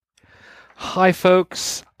Hi,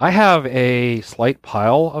 folks. I have a slight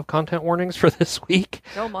pile of content warnings for this week.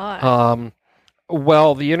 Oh my. Um,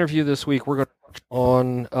 the interview this week, we're going to touch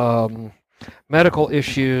on medical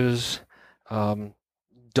issues, um,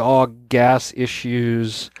 dog gas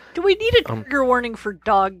issues. Do we need a Um, trigger warning for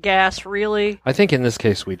dog gas, really? I think in this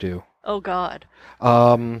case we do. Oh god.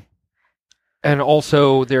 Um, and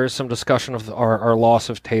also, there's some discussion of our loss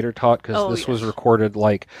of Tater Tot because Oh this was yes. recorded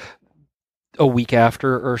like a week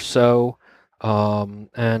after or so.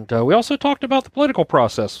 And we also talked about the political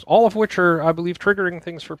process, all of which are, I believe, triggering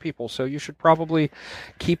things for people. So you should probably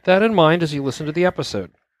keep that in mind as you listen to the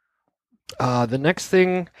episode. The next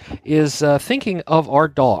thing is thinking of our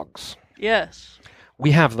dogs. Yes.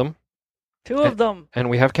 We have them, Two of them. and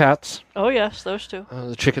we have cats. Oh yes, those two.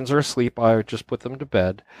 The chickens are asleep. I just put them to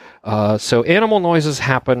bed. So animal noises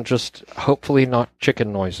happen, just hopefully not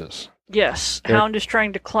chicken noises. Yes. They're- Hound is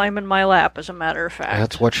trying to climb in my lap, as a matter of fact.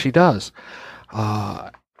 That's what she does.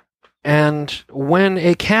 And when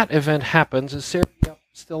a cat event happens, is Sarah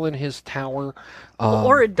still in his tower?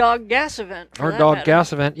 Or a dog gas event. For Our that dog matter.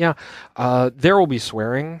 gas event, yeah. There will be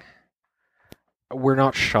swearing. We're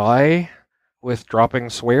not shy with dropping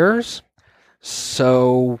swears.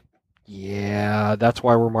 So, yeah, that's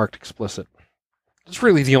why we're marked explicit. It's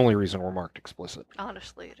really the only reason we're marked explicit.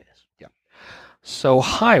 Honestly, it is. So,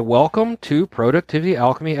 hi, welcome to Productivity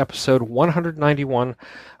Alchemy, episode 191.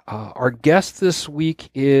 Our guest this week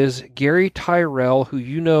is Gary Tyrrell, who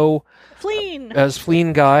you know Fleen. as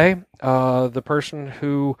Fleenguy, the person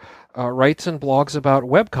who writes and blogs about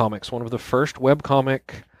webcomics, one of the first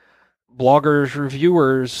webcomic bloggers,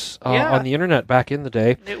 reviewers Yeah. on the internet back in the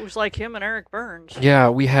day. It was like him and Eric Burns. Yeah,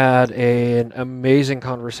 we had an amazing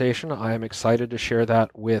conversation. I am excited to share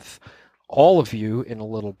that with all of you in a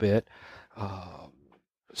little bit.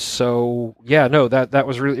 That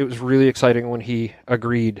was really exciting when he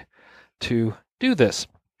agreed to do this.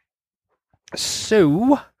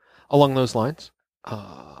 So, along those lines,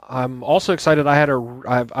 I'm also excited.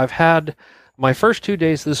 I've had my first 2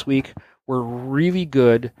 days this week were really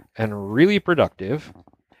good and really productive.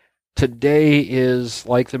 Today is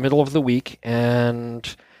like the middle of the week,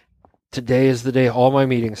 and today is the day all my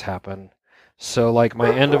meetings happen. So, like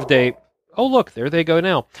my end of day. Oh, look, there they go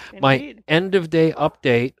now. My Indeed. end of day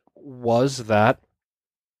update was that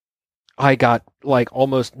I got like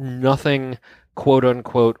almost nothing quote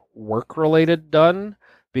unquote work related done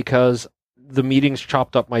because the meetings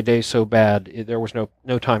chopped up my day so bad there was no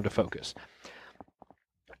time to focus.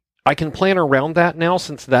 I can plan around that now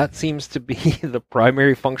since that seems to be the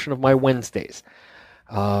primary function of my Wednesdays.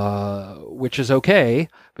 Which is okay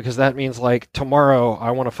because that means like tomorrow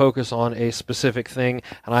I want to focus on a specific thing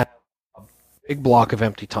and I have a big block of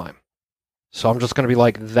empty time. So I'm just going to be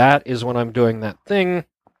like, that is when I'm doing that thing.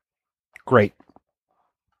 Great.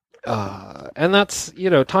 And that's,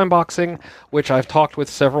 time boxing, which I've talked with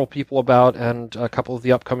several people about, and a couple of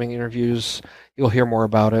the upcoming interviews, you'll hear more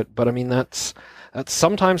about it. But I mean, that's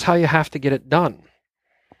sometimes how you have to get it done.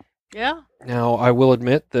 Yeah. Now, I will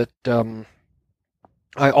admit that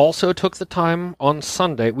I also took the time on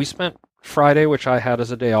Sunday. We spent Friday, which I had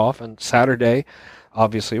as a day off, and Saturday,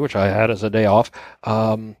 obviously, which I had as a day off,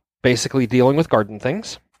 basically dealing with garden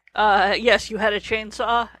things. Yes, you had a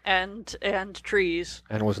chainsaw and trees.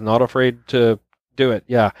 And was not afraid to do it,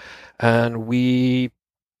 yeah. And we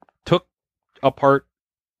took apart,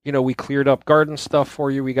 we cleared up garden stuff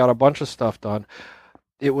for you. We got a bunch of stuff done.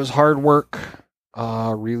 It was hard work.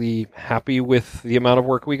 Really happy with the amount of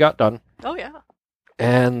work we got done. Oh yeah.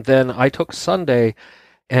 And then I took Sunday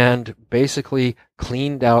and basically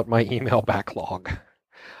cleaned out my email backlog.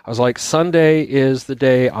 I was like, Sunday is the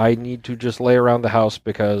day I need to just lay around the house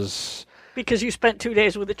because you spent 2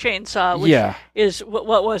 days with a chainsaw, which yeah, is,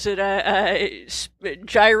 what was it, a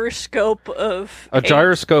gyroscope of... a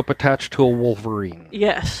gyroscope attached to a Wolverine.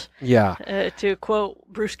 Yes. Yeah. To quote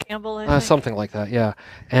Bruce Campbell, I think. Something like that, yeah.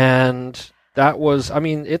 And that was,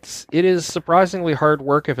 it is surprisingly hard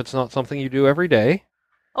work if it's not something you do every day.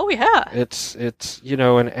 Oh, yeah. It's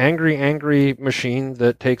an angry machine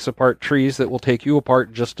that takes apart trees that will take you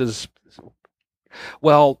apart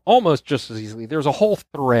almost just as easily. There's a whole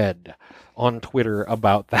thread on Twitter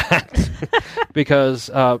about that because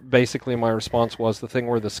basically my response was the thing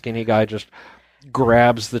where the skinny guy just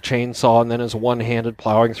grabs the chainsaw and then is one-handed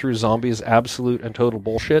plowing through zombies, absolute and total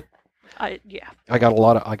bullshit. Yeah. I got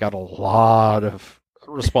a lot of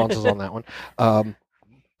responses on that one.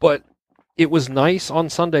 But it was nice on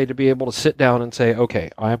Sunday to be able to sit down and say, okay,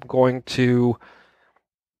 I'm going to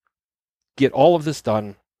get all of this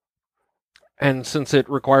done. And since it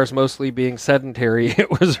requires mostly being sedentary, it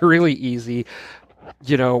was really easy.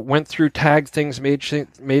 went through, tagged things, made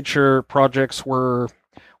sure projects were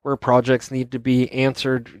where projects need to be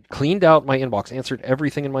answered, cleaned out my inbox, answered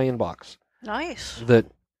everything in my inbox. Nice. That,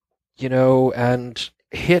 and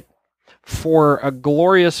hit for a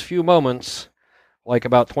glorious few moments, like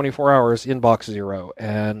about 24 hours, inbox zero,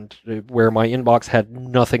 and where my inbox had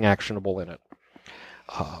nothing actionable in it,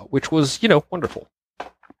 which was, wonderful.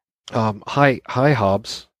 Hi,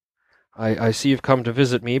 Hobbs. I see you've come to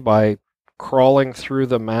visit me by crawling through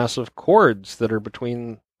the massive cords that are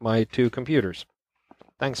between my two computers.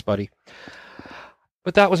 Thanks, buddy.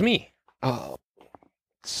 But that was me.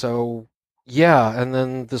 So, yeah, and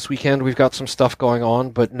then this weekend we've got some stuff going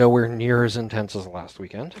on, but nowhere near as intense as last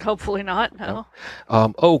weekend. Hopefully not, no.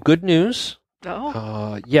 Good news.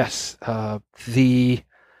 Yes, I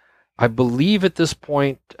believe at this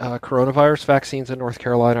point, coronavirus vaccines in North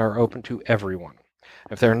Carolina are open to everyone.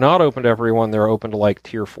 If they're not open to everyone, they're open to like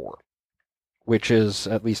tier 4, which is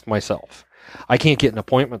at least myself. I can't get an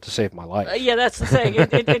appointment to save my life. Yeah, that's the thing. It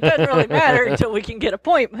doesn't really matter until we can get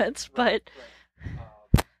appointments, but...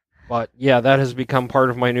 But yeah, that has become part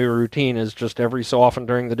of my new routine, is just every so often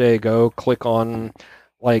during the day, go click on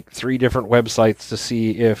like 3 different websites to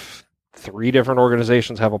see if 3 different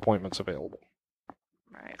organizations have appointments available.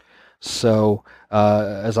 Right. So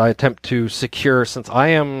as I attempt to secure, since I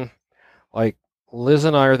am, like, Liz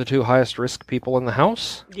and I are the 2 highest risk people in the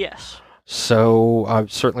house. Yes. So I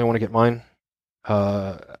certainly want to get mine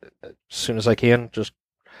as soon as I can. Just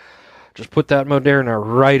put that Moderna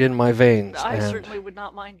right in my veins. I certainly would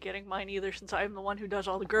not mind getting mine either, since I'm the one who does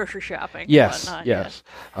all the grocery shopping. Yes, and whatnot.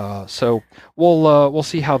 yes. So we'll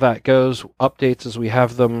see how that goes. Updates as we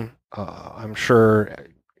have them. I'm sure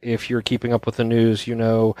if you're keeping up with the news,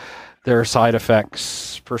 there are side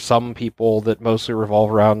effects for some people that mostly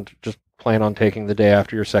revolve around just plan on taking the day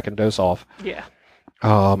after your second dose off. Yeah.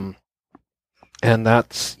 And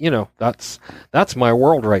that's my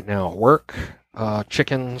world right now. Work,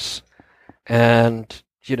 chickens, and,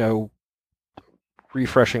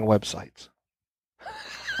 refreshing websites.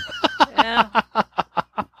 Yeah.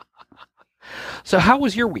 So how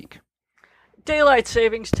was your week? Daylight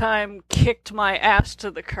savings time kicked my ass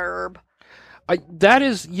to the curb. That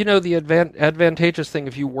is, the advantageous thing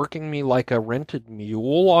of you working me like a rented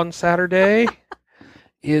mule on Saturday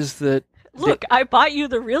is that... Look, I bought you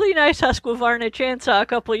the really nice Husqvarna chainsaw a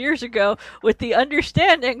couple of years ago with the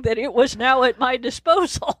understanding that it was now at my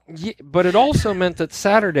disposal. Yeah, but it also meant that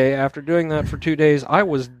Saturday, after doing that for 2 days, I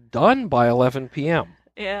was done by 11 p.m.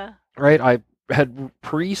 Yeah. Right? I had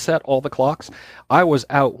preset all the clocks. I was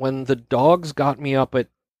out when the dogs got me up at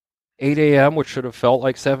 8 a.m., which should have felt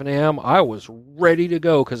like 7 a.m., I was ready to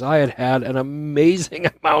go because I had had an amazing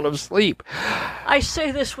amount of sleep. I say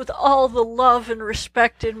this with all the love and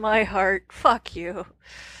respect in my heart. Fuck you.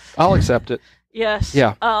 I'll accept it. Yes.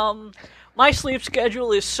 Yeah. My sleep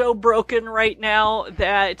schedule is so broken right now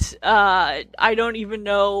that I don't even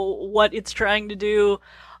know what it's trying to do.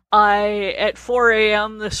 At 4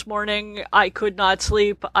 a.m. this morning, I could not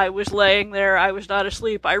sleep. I was laying there. I was not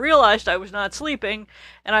asleep. I realized I was not sleeping,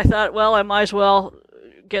 and I thought, well, I might as well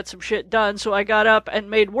get some shit done. So I got up and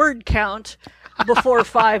made word count before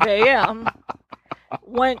 5 a.m.,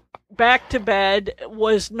 went back to bed,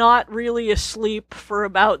 was not really asleep for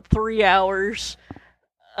about 3 hours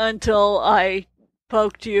until I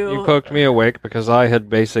poked you. You poked me awake because I had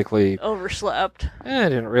basically... overslept. I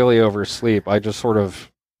didn't really oversleep. I just sort of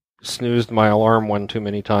snoozed my alarm one too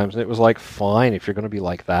many times, and it was like, fine, if you're going to be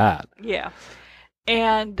like that. Yeah.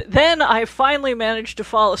 And then I finally managed to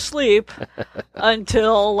fall asleep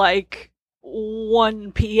until like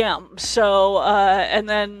 1 p.m. So, and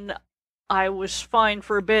then I was fine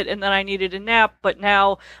for a bit, and then I needed a nap, but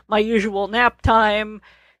now my usual nap time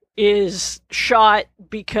is shot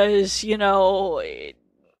because,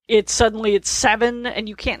 it's 7, and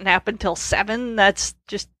you can't nap until 7. That's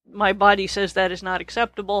just... my body says that is not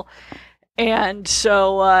acceptable. And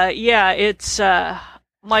so, it's,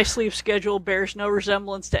 my sleep schedule bears no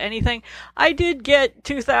resemblance to anything. I did get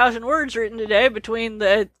 2,000 words written today between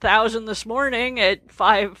the 1,000 this morning at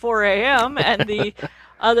 4 a.m. and the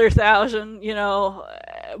other 1,000,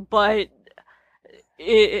 but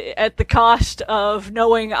at the cost of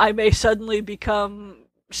knowing I may suddenly become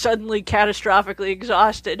catastrophically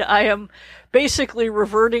exhausted. I am basically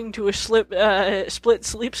reverting to a split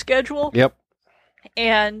sleep schedule. Yep.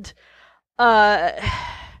 And that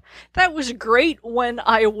was great when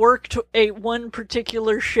I worked one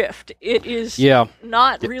particular shift. It is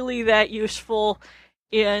not really that useful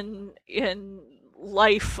in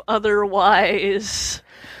life otherwise.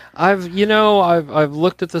 I've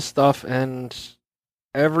looked at this stuff, and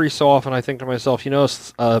every so often I think to myself,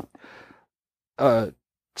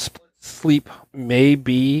 split sleep may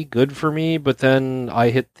be good for me, but then I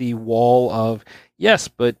hit the wall of, yes,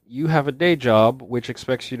 but you have a day job which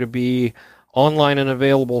expects you to be online and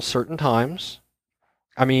available certain times.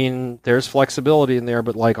 I mean, there's flexibility in there,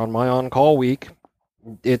 but like on my on-call week,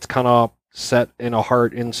 it's kind of set in a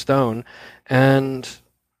heart in stone, and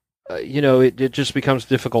it just becomes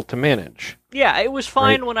difficult to manage. Yeah, it was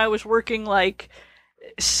fine Right. when I was working like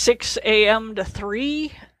 6 a.m. to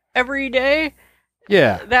 3 every day.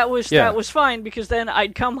 Yeah, That was yeah, that was fine because then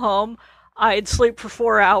I'd come home, I'd sleep for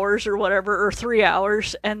 4 hours or whatever, or 3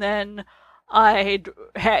 hours, and then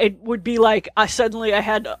it would be like I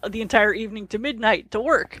had the entire evening to midnight to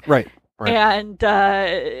work. right, right. And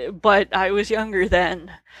but I was younger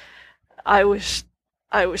then. I was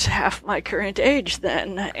I was half my current age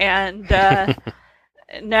then, and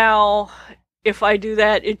now if I do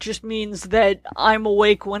that, it just means that I'm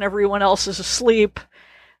awake when everyone else is asleep,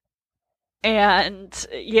 and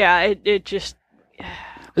yeah, it just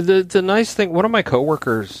The nice thing, one of my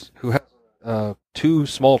coworkers who has two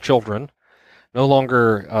small children, no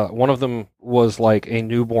longer, one of them was like a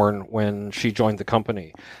newborn when she joined the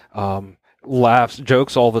company. Laughs,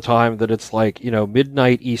 jokes all the time that it's like,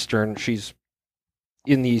 midnight Eastern. She's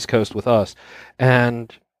in the East Coast with us,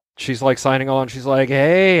 and she's like signing on. She's like,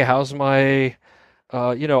 "Hey, how's my,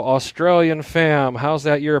 Australian fam? How's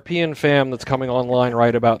that European fam that's coming online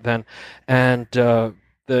right about then?" And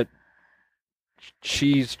that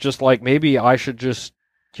she's just like, maybe I should just,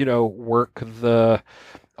 work the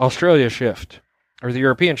Australia shift or the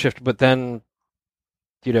European shift, but then,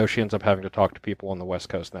 she ends up having to talk to people on the West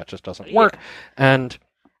Coast, and that just doesn't work. yeah. And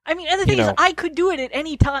I mean, and the thing is, I could do it at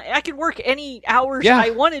any time. I could work any hours Yeah, I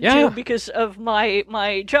wanted yeah. to because of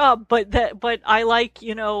my job. But I like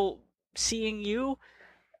seeing you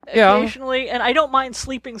Yeah. occasionally, and I don't mind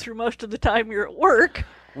sleeping through most of the time you're at work,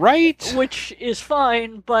 Right. which is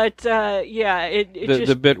fine. But yeah, it The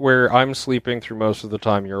just bit where I'm sleeping through most of the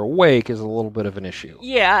time you're awake is a little bit of an issue.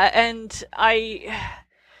 yeah, and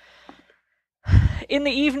in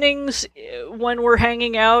the evenings when we're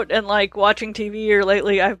hanging out and like watching TV, or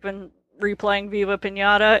lately I've been replaying Viva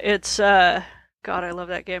Pinata. It's God, I love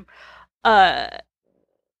that game.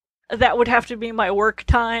 That would have to be my work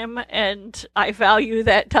time, and I value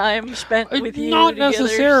that time spent with you. Not together,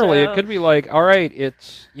 necessarily. so- It could be like, all right,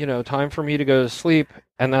 it's, time for me to go to sleep,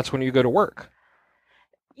 and that's when you go to work.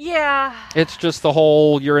 Yeah. It's just the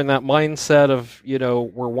whole, you're in that mindset of,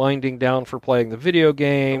 we're winding down for playing the video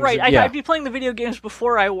games. Right, Yeah. I'd be playing the video games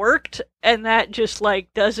before I worked, and that just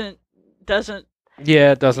like doesn't.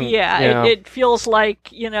 Yeah, it doesn't. Yeah, it feels like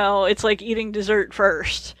it's like eating dessert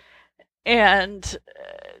first, and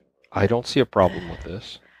I don't see a problem with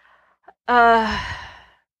this.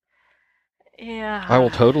 yeah. I will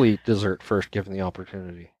totally eat dessert first given the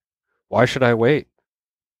opportunity. Why should I wait?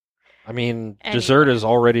 I mean, dessert Anyway. is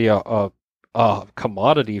already a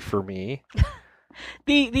commodity for me.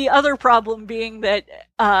 The other problem being that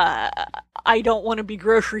I don't want to be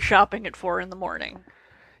grocery shopping at 4 a.m.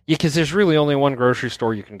 Yeah, because there's really only one grocery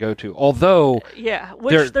store you can go to. Although, Yeah,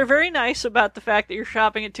 which they're very nice about the fact that you're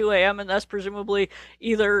shopping at 2 a.m. and thus presumably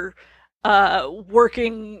either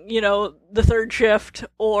working, the third shift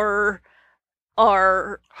or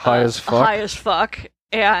are high as fuck. high as fuck,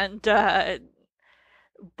 and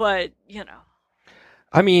but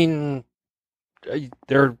I mean,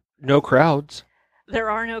 there are no crowds. there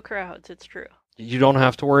are no crowds. It's true. You don't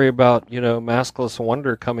have to worry about, maskless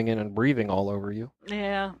wonder coming in and breathing all over you.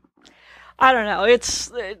 Yeah, I don't know.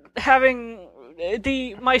 It's having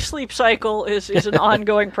my sleep cycle is an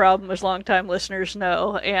ongoing problem, as longtime listeners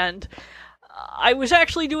know, and I was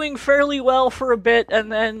actually doing fairly well for a bit,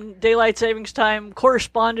 and then daylight savings time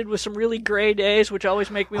corresponded with some really gray days, which always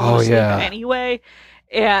make me want to sleep anyway.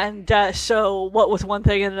 And so, what with one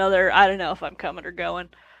thing and another, I don't know if I'm coming or going,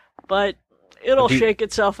 but it'll shake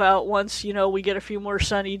itself out once we get a few more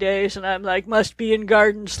sunny days, and I'm like, must be in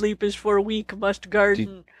garden. Sleep is for weak. Must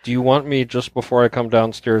garden. Do you want me just before I come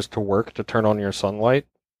downstairs to work to turn on your sunlight?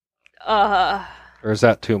 Or is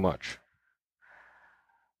that too much?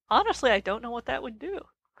 Honestly, I don't know what that would do.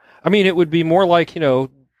 I mean, it would be more like,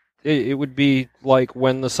 it would be like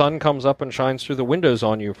when the sun comes up and shines through the windows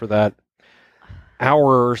on you for that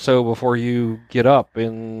hour or so before you get up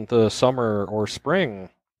in the summer or spring,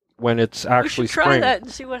 when it's actually we should try spring. that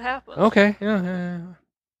and see what happens. Okay, yeah.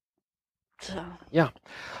 So. Yeah.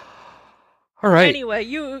 All right. Anyway,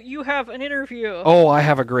 you have an interview. Oh, I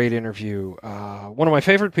have a great interview. One of my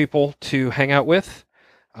favorite people to hang out with.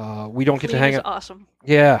 We don't get to hang out. Awesome.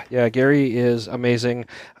 Yeah, Gary is amazing.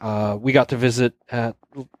 We got to visit at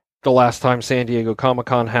the last time San Diego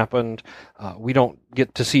Comic-Con happened. We don't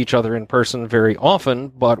get to see each other in person very often,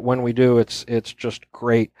 but when we do, it's just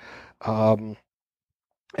great. Um,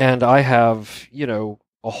 and I have,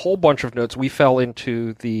 a whole bunch of notes. We fell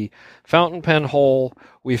into the fountain pen hole.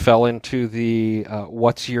 We fell into the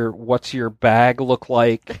what's your bag look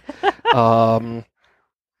like, um,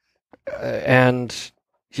 and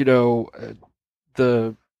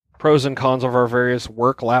the pros and cons of our various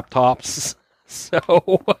work laptops. So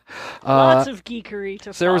Lots of geekery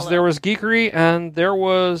to there follow. was geekery, and there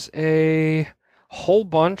was a whole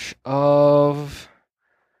bunch of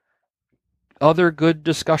other good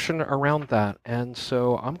discussion around that. And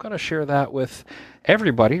so I'm going to share that with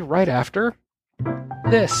everybody right after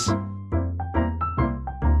this.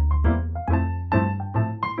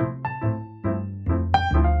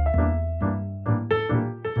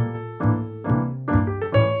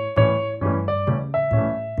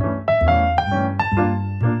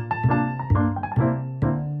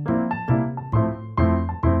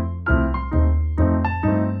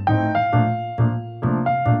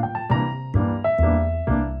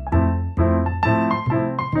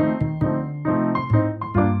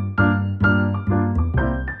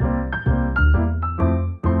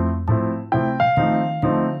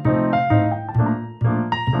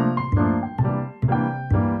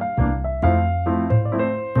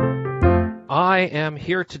 I am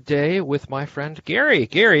here today with my friend Gary.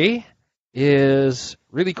 Gary is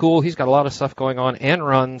really cool. He's got a lot of stuff going on and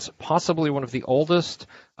runs possibly one of the oldest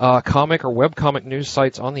comic or webcomic news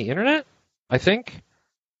sites on the internet, I think.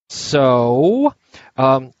 So,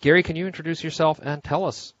 Gary, can you introduce yourself and tell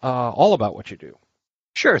us all about what you do?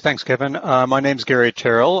 Sure. Thanks, Kevin. My name's Gary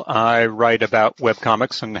Tyrrell. I write about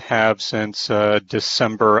webcomics and have since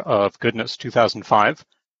December of 2005.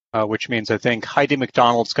 Which means I think Heidi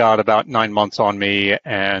McDonald's got about 9 months on me,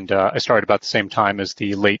 and I started about the same time as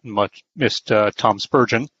the late and much missed Tom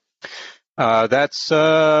Spurgeon. That's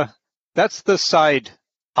the side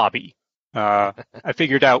hobby. I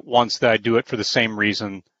figured out once that I do it for the same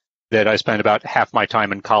reason that I spent about half my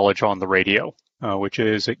time in college on the radio, which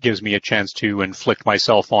is it gives me a chance to inflict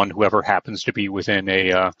myself on whoever happens to be within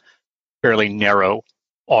a fairly narrow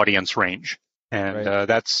audience range, and Right.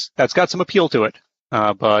 That's got some appeal to it.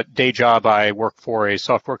 But day job, I work for a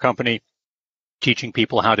software company teaching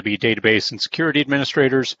people how to be database and security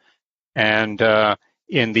administrators. And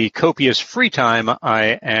in the copious free time,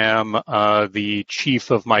 I am the chief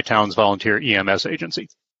of my town's volunteer EMS agency.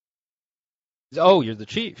 Oh, you're the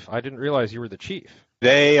chief. I didn't realize you were the chief.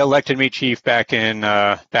 They elected me chief back in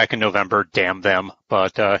November. Damn them!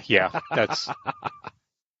 But yeah,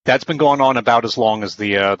 that's been going on about as long as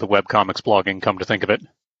the webcomics blogging. Come to think of it.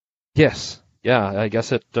 Yes. Yeah, I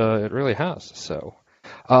guess it really has. So,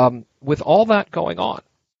 with all that going on,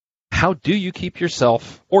 how do you keep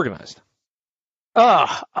yourself organized?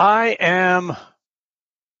 I am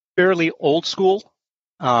fairly old school.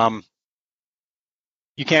 You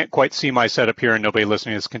can't quite see my setup here, and nobody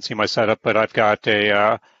listening to this can see my setup, but I've got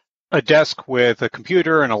a desk with a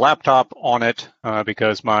computer and a laptop on it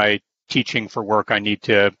because my teaching for work, I need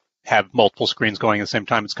to have multiple screens going at the same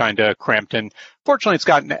time. It's kind of cramped, and fortunately it's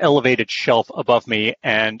got an elevated shelf above me,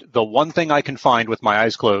 and the one thing I can find with my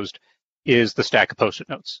eyes closed is the stack of Post-it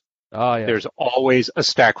notes. Oh, yeah. There's always a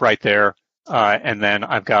stack right there, and then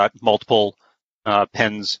I've got multiple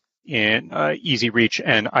pens in easy reach,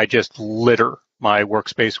 and I just litter my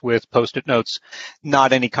workspace with Post-it notes.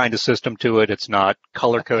 Not any kind of system to it. It's not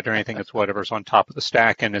color-coded or anything. It's whatever's on top of the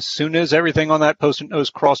stack, and as soon as everything on that Post-it note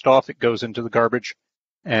is crossed off, it goes into the garbage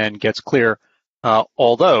and gets clear.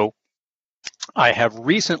 Although I have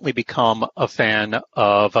recently become a fan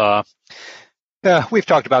of, we've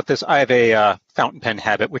talked about this. I have a fountain pen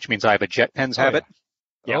habit, which means I have a jet pens habit.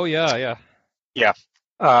 Yeah. Oh, yeah. Yeah.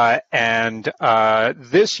 And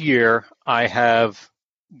this year I have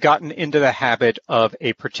gotten into the habit of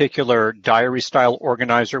a particular diary style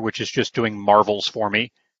organizer, which is just doing marvels for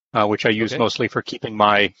me, which I use mostly for keeping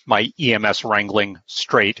my EMS wrangling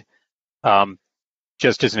straight.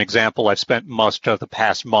 Just as an example, I've spent most of the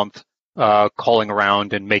past month calling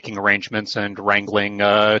around and making arrangements and wrangling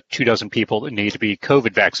 24 people that need to be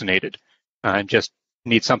COVID vaccinated, and just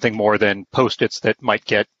need something more than Post-its that might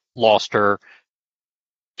get lost or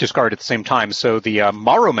discarded at the same time. So the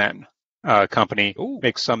Morrowmen company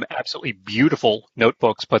makes some absolutely beautiful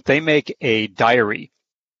notebooks, but they make a diary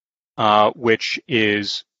which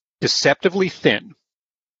is deceptively thin,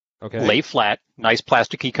 lay flat, nice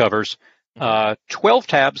plasticky covers, 12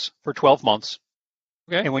 tabs for 12 months.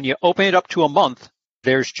 Okay. And when you open it up to a month,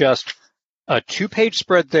 there's just a 2-page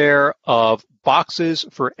spread there of boxes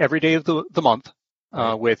for every day of the month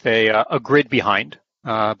with a grid behind.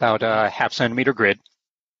 about a half centimeter grid.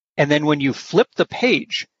 And then when you flip the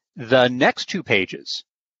page, the next 2 pages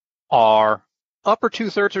are upper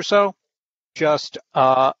 2/3 or so, just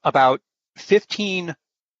about 15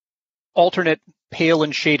 alternate pale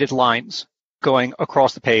and shaded lines going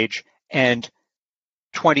across the page, and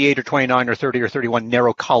 28 or 29 or 30 or 31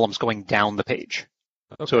 narrow columns going down the page.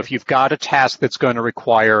 Okay. So if you've got a task that's going to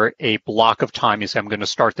require a block of time, you say, I'm going to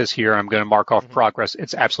start this here, I'm going to mark off progress.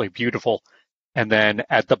 It's absolutely beautiful. And then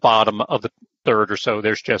at the bottom of the third or so,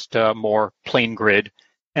 there's just a more plain grid.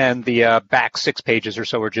 And the back 6 pages or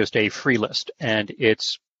so are just a free list. And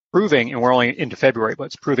it's proving, and we're only into February, but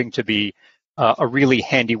it's proving to be a really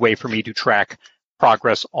handy way for me to track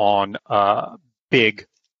progress on big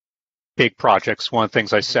projects. One of the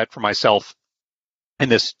things I set for myself in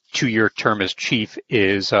this 2-year term as chief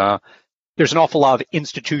is there's an awful lot of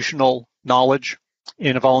institutional knowledge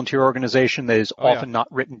in a volunteer organization that is often not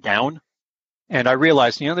written down. And I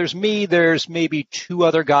realized, there's me, there's maybe 2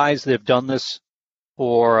 other guys that have done this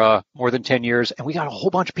for more than 10 years, and we got a whole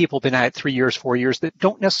bunch of people been at it 3 years, 4 years that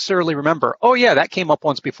don't necessarily remember, oh yeah, that came up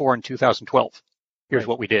once before in 2012. Here's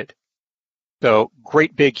what we did. So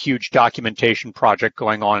great, big, huge documentation project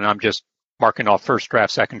going on, and I'm just marking off first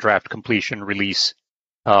draft, second draft, completion, release,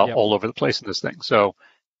 all over the place in this thing. So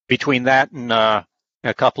between that and a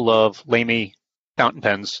couple of lamey fountain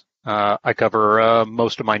pens, I cover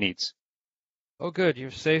most of my needs. Oh, good.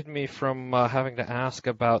 You've saved me from having to ask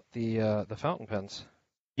about the fountain pens.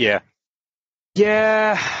 Yeah.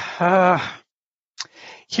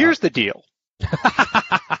 Here's the deal.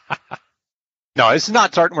 No, it's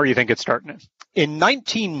not starting where you think it's starting. In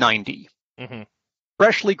 1990,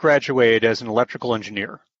 freshly graduated as an electrical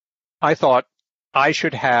engineer, I thought I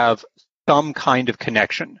should have some kind of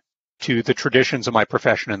connection to the traditions of my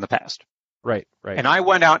profession in the past. Right. And I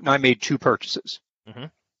went out and I made 2 purchases.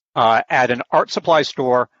 At an art supply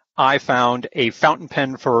store, I found a fountain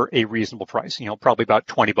pen for a reasonable price, probably about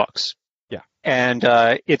 $20. Yeah. And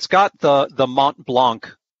it's got the Mont Blanc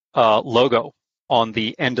logo on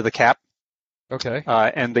the end of the cap. Okay.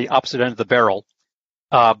 And the opposite end of the barrel.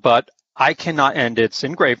 But I cannot, and it's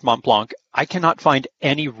engraved Mont Blanc, I cannot find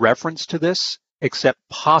any reference to this except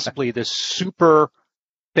possibly this super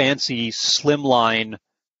fancy slimline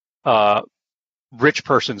rich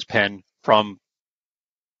person's pen from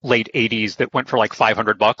late 80s that went for like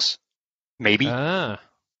 $500, maybe.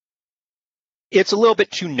 It's a little bit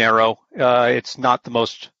too narrow. It's not the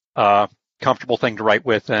most comfortable thing to write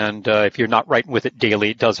with, and if you're not writing with it daily,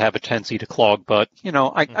 it does have a tendency to clog. But,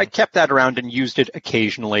 I kept that around and used it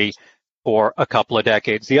occasionally for a couple of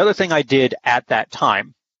decades. The other thing I did at that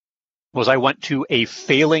time was I went to a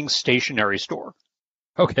failing stationery store.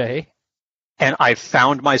 Okay. And I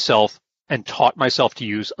found myself and taught myself to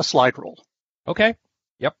use a slide rule. Okay.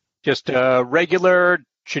 Yep. Just a regular,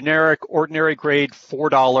 generic, ordinary grade,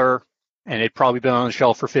 $4, and it'd probably been on the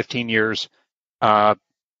shelf for 15 years,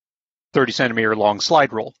 30-centimeter long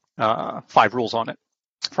slide rule, 5 rules on it,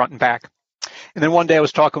 front and back. And then one day I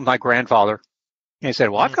was talking with my grandfather, and he said,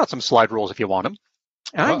 well, I've got some slide rules if you want them.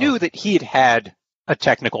 And I knew that he had a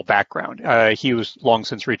technical background. He was long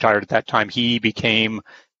since retired at that time. He became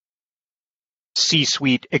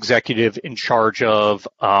C-suite executive in charge of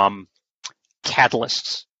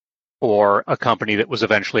catalysts for a company that was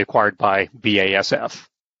eventually acquired by BASF.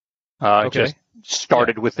 Just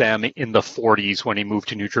started with them in the 40s when he moved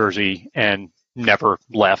to New Jersey and never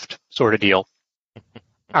left, sort of deal.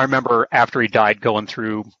 I remember after he died going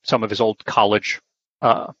through some of his old college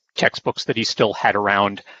textbooks that he still had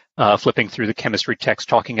around, flipping through the chemistry text,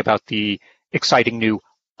 talking about the exciting new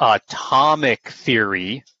atomic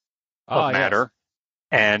theory of matter,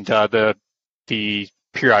 and the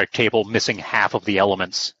periodic table missing half of the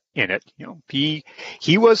elements in it.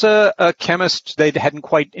 He was a chemist. They hadn't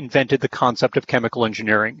quite invented the concept of chemical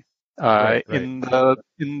engineering in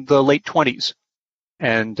the late 20s,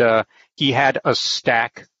 and he had a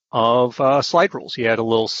stack of slide rules. He had a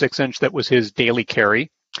little 6-inch that was his daily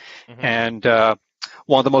carry, and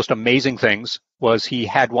one of the most amazing things was he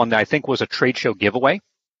had one that I think was a trade show giveaway.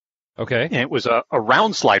 Okay, and it was a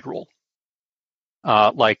round slide rule,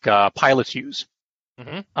 like pilots use.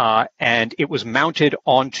 And it was mounted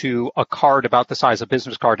onto a card about the size of a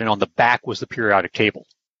business card, and on the back was the periodic table.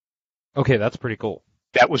 Okay, that's pretty cool.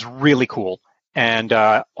 That was really cool. And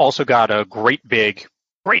also got a great big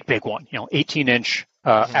one, 18-inch,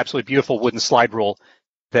 absolutely beautiful wooden slide rule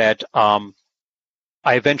that I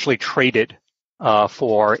eventually traded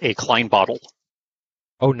for a Klein bottle.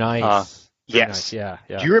 Oh, nice. Yes. Nice. Yeah.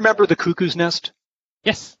 Do you remember the Cuckoo's Nest?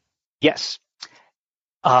 Yes. Yes.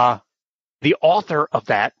 The author of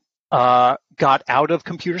that got out of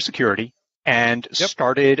computer security and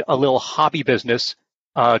started a little hobby business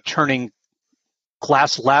turning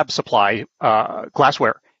glass lab supply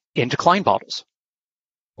glassware into Klein bottles.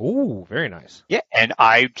 Ooh, very nice. Yeah, and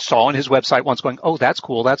I saw on his website once going, oh, that's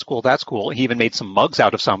cool, that's cool, that's cool. He even made some mugs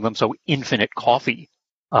out of some of them, so infinite coffee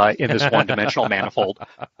in this one-dimensional manifold.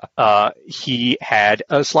 He had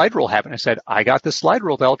a slide rule habit. I said, I got this slide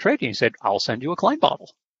rule that I'll trade you. He said, I'll send you a Klein bottle.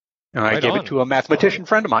 And I gave it to a mathematician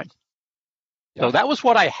friend of mine. Yeah. So that was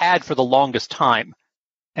what I had for the longest time.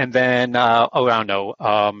 And then, I don't know,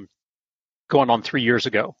 going on 3 years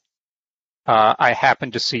ago, I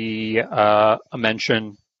happened to see a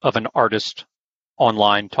mention of an artist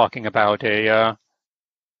online talking about an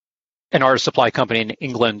art supply company in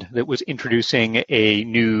England that was introducing a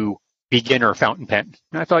new beginner fountain pen.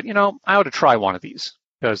 And I thought, I ought to try one of these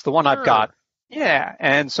because the one I've got, yeah.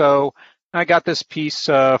 And so I got this piece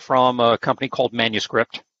from a company called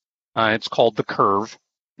Manuscript. It's called The Curve.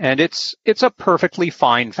 And it's a perfectly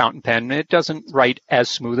fine fountain pen. It doesn't write as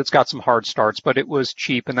smooth. It's got some hard starts, but it was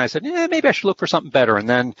cheap. And I said, maybe I should look for something better. And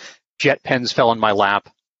then jet pens fell in my lap.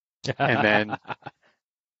 And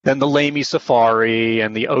then the Lamy Safari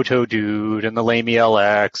and the Oto Dude and the Lamy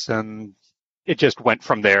LX. And it just went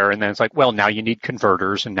from there. And then it's like, well, now you need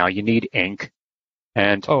converters and now you need ink.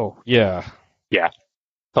 And oh, yeah. Yeah.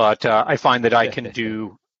 But I find that I can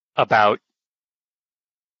do about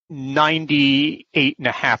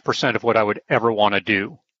 98.5% of what I would ever want to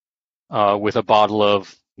do with a bottle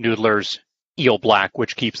of Noodler's Eel Black,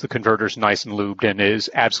 which keeps the converters nice and lubed and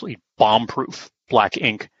is absolutely bomb-proof black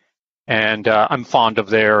ink. And I'm fond of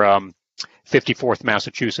their 54th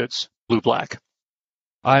Massachusetts Blue Black,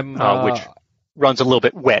 which runs a little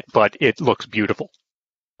bit wet, but it looks beautiful.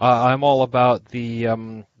 I'm all about the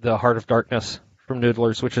Heart of Darkness from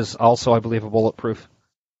Noodler's, which is also, I believe, a bulletproof.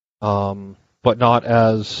 But not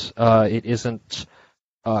as it isn't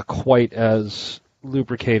quite as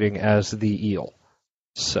lubricating as the eel.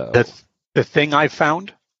 So the thing I've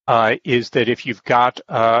found is that if you've got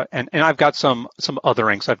and I've got some other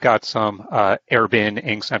inks, I've got some Airbin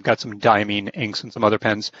inks, I've got some Diamine inks and some other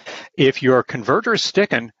pens. If your converter is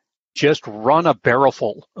sticking, just run a barrel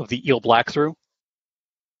full of the Eel Black through,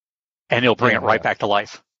 and it'll bring it right back to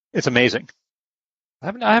life. It's amazing.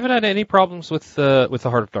 I haven't had any problems with the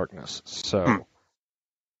Heart of Darkness. So,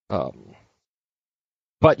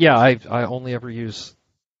 but yeah, I only ever use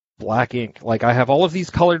black ink. Like I have all of these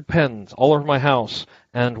colored pens all over my house,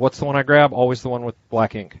 and what's the one I grab? Always the one with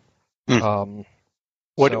black ink. You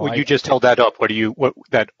just held that up? What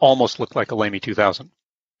that almost looked like a Lamy 2000?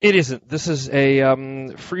 It isn't. This is a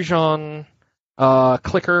Frijon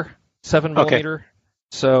clicker 7mm. Okay.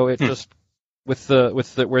 So it just with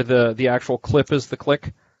the where the actual clip is the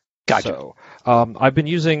click. Gotcha. So I've been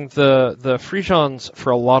using the Frijons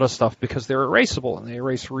for a lot of stuff because they're erasable and they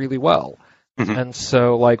erase really well. Mm-hmm. And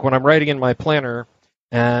so like when I'm writing in my planner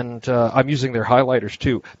and I'm using their highlighters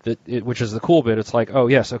too, which is the cool bit. It's like, oh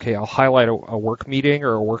yes, okay, I'll highlight a work meeting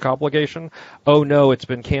or a work obligation. Oh no, it's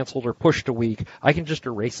been canceled or pushed a week. I can just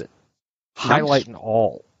erase it. Nice. Highlight and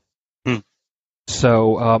all.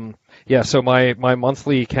 So yeah, so my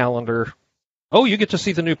monthly calendar. Oh, you get to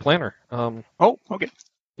see the new planner. Oh, okay.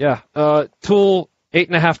 Yeah, Tool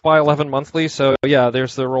 8.5 by 11 monthly. So yeah,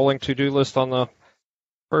 there's the rolling to-do list on the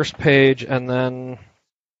first page, and then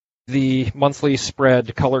the monthly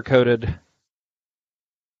spread color-coded,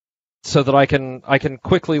 so that I can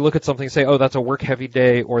quickly look at something and say, oh, that's a work-heavy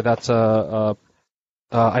day, or that's I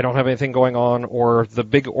don't have anything going on, or the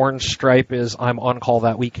big orange stripe is I'm on call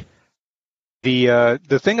that week.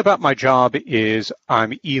 The thing about my job is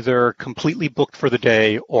I'm either completely booked for the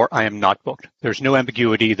day or I am not booked. There's no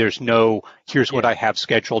ambiguity. There's no, here's what I have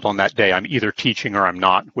scheduled on that day. I'm either teaching or I'm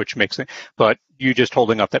not, which makes it, but you just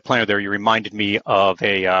holding up that planner there, you reminded me of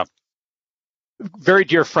a very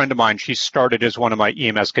dear friend of mine. She started as one of my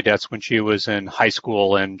EMS cadets when she was in high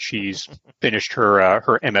school, and she's finished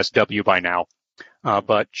her MSW by now.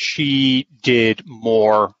 But she did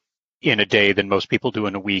more in a day than most people do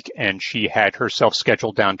in a week, and she had herself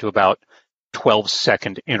scheduled down to about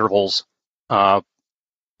 12-second intervals,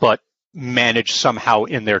 but managed somehow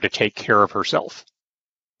in there to take care of herself,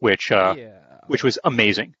 which was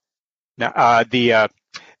amazing. Now, the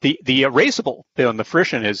erasable on the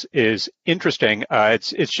Frisian is interesting.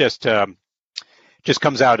 It's just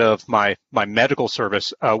comes out of my medical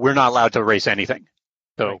service. We're not allowed to erase anything,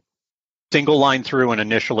 so right. Single line through and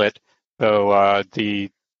initial it. So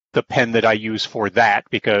the pen that I use for that,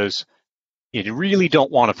 because you really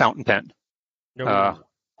don't want a fountain pen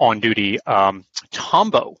on duty.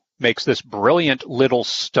 Tombow makes this brilliant little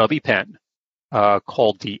stubby pen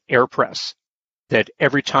called the AirPress that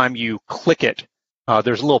every time you click it,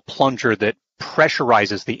 there's a little plunger that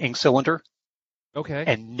pressurizes the ink cylinder Okay.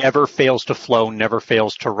 and never fails to flow, never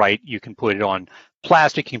fails to write. You can put it on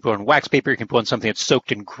plastic, you can put it on wax paper, you can put it on something that's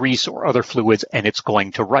soaked in grease or other fluids, and it's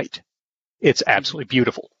going to write. It's absolutely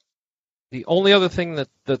beautiful. The only other thing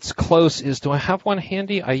that's close is, do I have one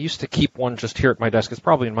handy? I used to keep one just here at my desk. It's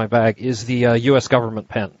probably in my bag. Is the U.S. government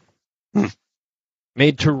pen.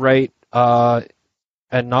 Made to write and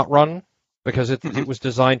not run, because it was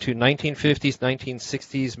designed to 1950s,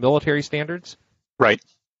 1960s military standards. Right.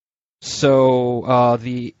 So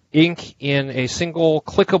the ink in a single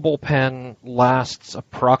clickable pen lasts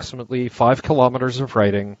approximately 5 kilometers of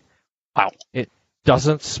writing. Wow. It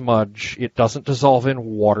doesn't smudge. It doesn't dissolve in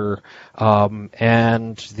water.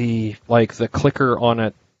 And the clicker on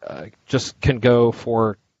it just can go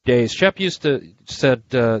for days. Shep said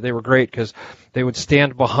they were great because they would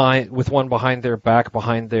stand with one behind their back,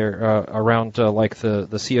 behind their around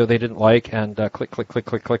the CO they didn't like, and click, click, click,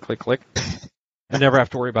 click, click, click, click, and never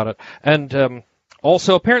have to worry about it. And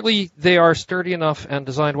also, apparently, they are sturdy enough and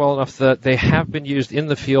designed well enough that they have been used in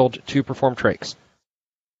the field to perform trakes.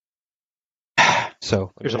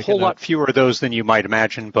 So there's a whole lot fewer of those than you might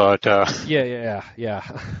imagine, but yeah.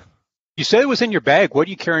 You said it was in your bag. What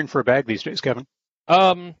are you carrying for a bag these days, Kevin?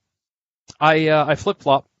 I flip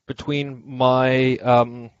flop between my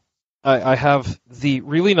I have the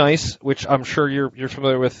really nice, which I'm sure you're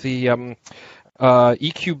familiar with, the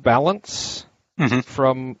EQ Balance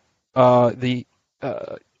from the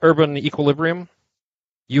Urban Equilibrium.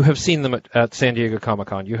 You have seen them at San Diego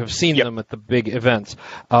Comic-Con. You have seen them at the big events.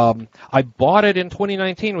 I bought it in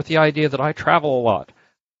 2019 with the idea that I travel a lot.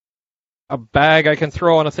 A bag I can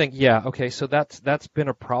throw on a thing. Yeah, okay, so that's been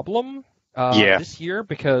a problem this year,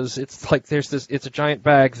 because it's like it's a giant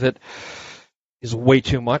bag that is way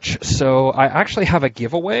too much. So I actually have a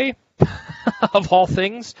giveaway of all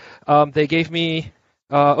things. They gave me,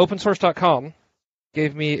 opensource.com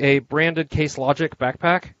gave me a branded Case Logic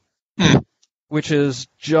backpack. Which is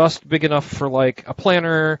just big enough for like a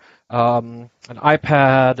planner, an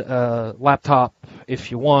iPad, a laptop, if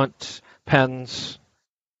you want, pens,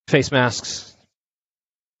 face masks.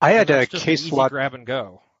 I had a Case Logic grab and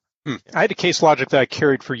go. I had a Case Logic that I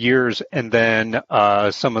carried for years, and then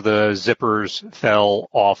some of the zippers fell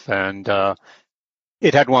off, and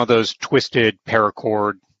it had one of those twisted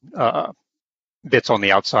paracord bits on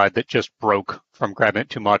the outside that just broke from grabbing it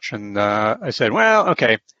too much. And I said, well,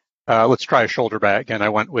 okay. Let's try a shoulder bag, and I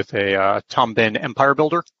went with a Tom Bin Empire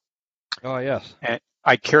Builder. Oh, yes. And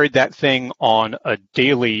I carried that thing on a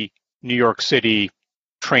daily New York City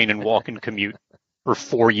train and walk and commute for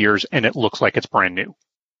 4 years, and it looks like it's brand new.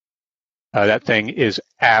 That thing is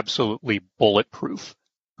absolutely bulletproof.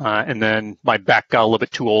 And then my back got a little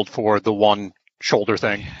bit too old for the one shoulder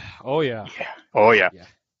thing. Oh, yeah. Oh, yeah.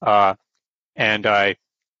 And I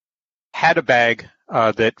had a bag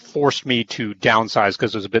that forced me to downsize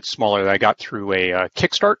because it was a bit smaller, that I got through a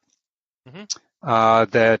Kickstart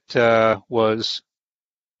that was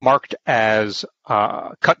marked as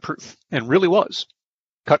cut-proof, and really was.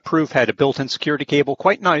 Cut-proof, had a built-in security cable,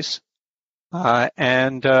 quite nice.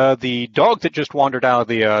 And the dog that just wandered out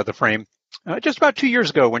of the frame, just about 2 years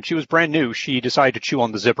ago when she was brand new, she decided to chew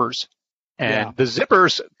on the zippers. And the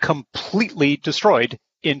zippers completely destroyed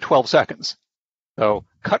in 12 seconds. So,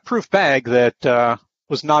 cut-proof bag that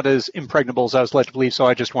was not as impregnable as I was led to believe, so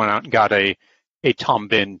I just went out and got a Tom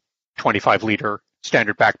Bin 25-liter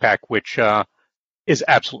standard backpack, which is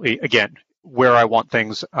absolutely, again, where I want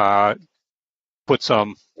things. Put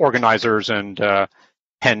some organizers and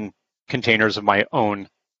pen containers of my own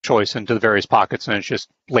choice into the various pockets, and it's just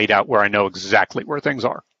laid out where I know exactly where things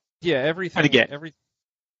are. Yeah, everything. And again,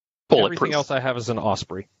 bulletproof. Everything else I have is an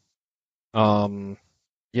Osprey.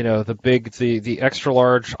 The extra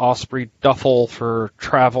large Osprey duffel for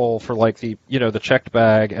travel, for like the checked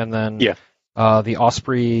bag, and then the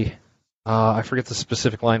Osprey, I forget the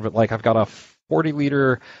specific line, but like I've got a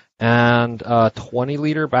 40-liter and a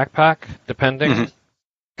 20-liter backpack, depending.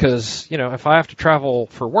 Because, if I have to travel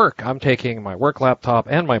for work, I'm taking my work laptop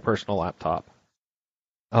and my personal laptop.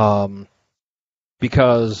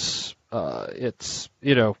 Because it's,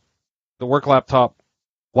 the work laptop,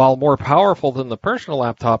 while more powerful than the personal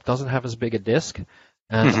laptop, doesn't have as big a disk.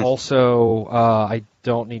 And also, I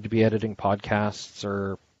don't need to be editing podcasts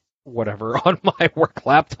or whatever on my work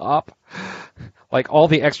laptop. Like, all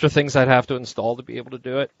the extra things I'd have to install to be able to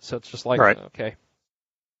do it. So it's just like, okay.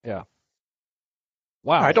 Yeah.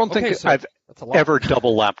 Wow. I don't think I've ever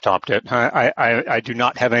double laptopped it. I do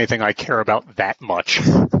not have anything I care about that much.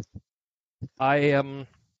 I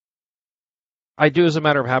do as a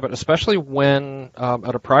matter of habit, especially when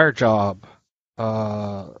at a prior job,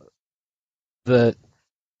 that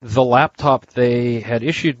the laptop they had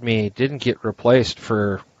issued me didn't get replaced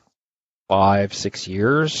for 5-6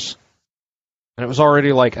 years, and it was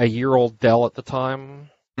already like a year-old Dell at the time.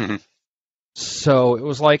 Mm-hmm. So it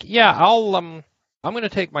was like, yeah, I'm going to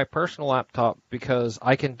take my personal laptop because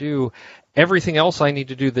I can do everything else I need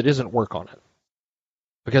to do that isn't work on it.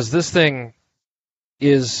 Because this thing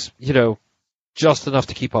is, just enough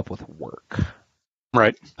to keep up with work.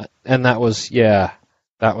 Right. And that was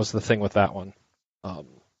the thing with that one.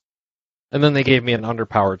 And then they gave me an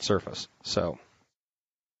underpowered Surface. So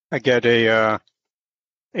I get a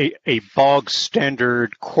bog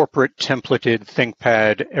standard corporate templated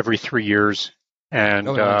ThinkPad every 3 years, and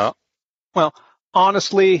nice. Well,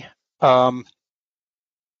 honestly,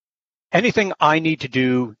 anything I need to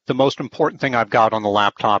do, the most important thing I've got on the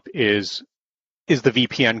laptop is the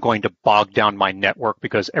VPN going to bog down my network,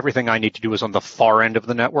 because everything I need to do is on the far end of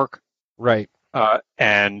the network. Right.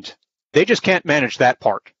 And they just can't manage that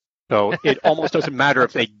part. So it almost doesn't matter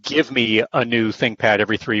if they give me a new ThinkPad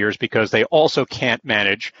every 3 years, because they also can't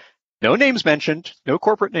manage, no names mentioned, no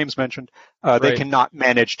corporate names mentioned, they cannot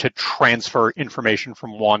manage to transfer information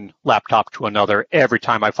from one laptop to another. Every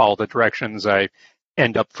time I follow the directions, I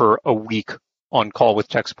end up for a week on call with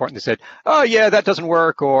tech support, and they said, oh, yeah, that doesn't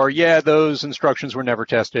work, or, yeah, those instructions were never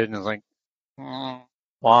tested. And I was like,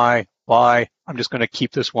 why? I'm just going to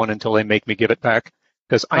keep this one until they make me give it back,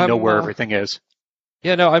 because I know where everything is.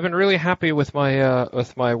 Yeah, no, I've been really happy with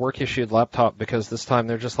my work-issued laptop, because this time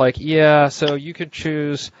they're just like, yeah, so you could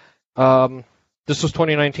choose, this was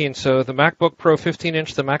 2019, so the MacBook Pro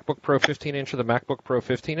 15-inch, the MacBook Pro 15-inch, or the MacBook Pro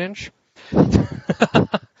 15-inch.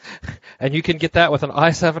 And you can get that with an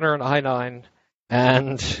i7 or an i9,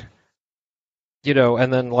 and,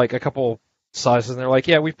 and then like a couple sizes, and they're like,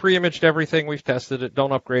 yeah, we've pre-imaged everything, we've tested it,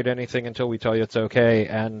 don't upgrade anything until we tell you it's okay,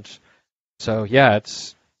 and so, yeah,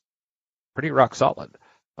 it's pretty rock solid.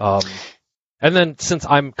 And then since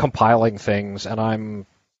I'm compiling things and I'm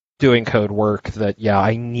doing code work, that, yeah,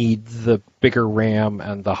 I need the bigger RAM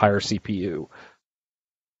and the higher CPU.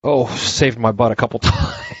 Oh, saved my butt a couple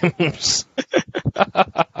times.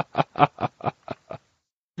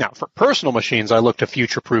 Now, for personal machines, I look to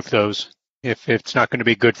future-proof those. If it's not going to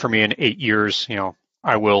be good for me in 8 years,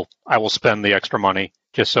 I will spend the extra money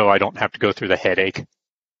just so I don't have to go through the headache.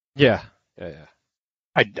 Yeah.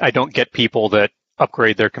 I don't get people that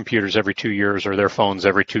upgrade their computers every 2 years or their phones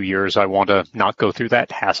every 2 years. I want to not go through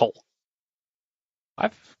that hassle.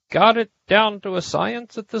 I've got it down to a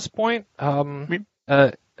science at this point.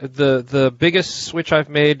 The biggest switch I've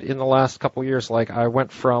made in the last couple years, like I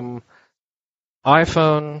went from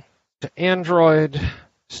iPhone to Android,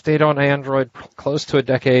 stayed on Android close to a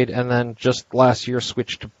decade, and then just last year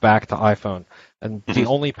switched back to iPhone. And the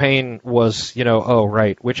only pain was,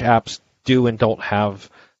 which apps do and don't have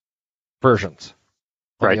versions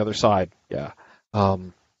on the other side. Yeah.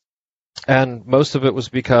 And most of it was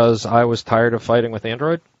because I was tired of fighting with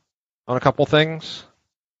Android on a couple things.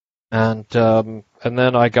 And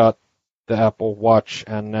then I got the Apple Watch,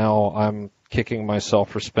 and now I'm kicking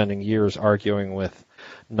myself for spending years arguing with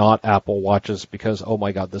not Apple Watches, because, oh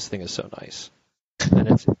my God, this thing is so nice.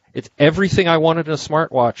 And it's everything I wanted in a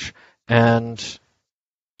smartwatch, and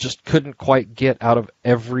just couldn't quite get out of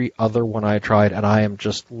every other one I tried, and I am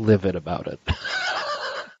just livid about it.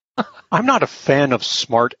 I'm not a fan of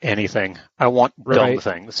smart anything. I want dumb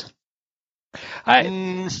things.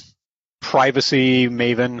 Privacy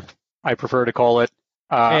maven, I prefer to call it.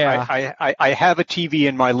 I have a TV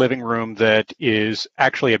in my living room that is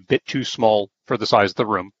actually a bit too small for the size of the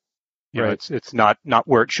room. It's not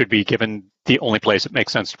where it should be, given the only place it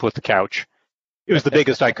makes sense to put the couch. It was the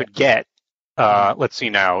biggest I could get. Let's see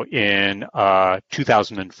now, in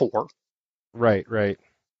 2004. Right.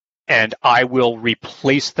 And I will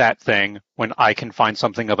replace that thing when I can find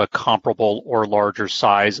something of a comparable or larger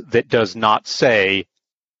size that does not say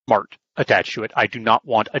smart attached to it. I do not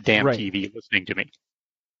want a damn TV listening to me.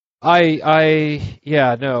 I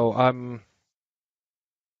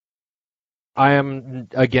am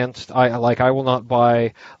against. I will not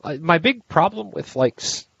buy. My big problem with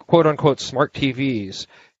quote unquote smart TVs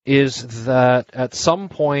is that at some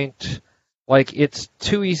point, it's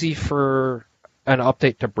too easy for an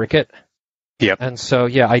update to brick it. Yep. And so,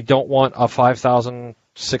 I don't want a $5,000,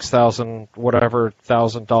 $6,000, whatever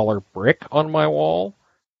 $1,000 brick on my wall.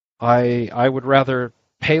 I would rather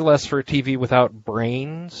pay less for a TV without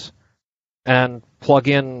brains and plug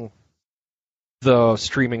in the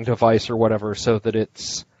streaming device or whatever, so that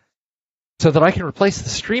I can replace the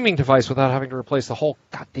streaming device without having to replace the whole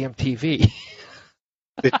goddamn TV.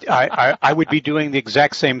 I would be doing the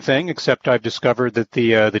exact same thing, except I've discovered that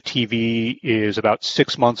the TV is about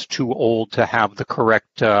 6 months too old to have the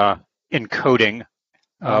correct encoding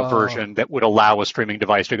version that would allow a streaming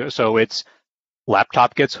device to go. So its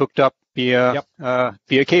laptop gets hooked up via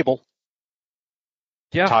cable,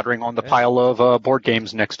 tottering on the pile of board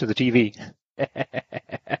games next to the TV.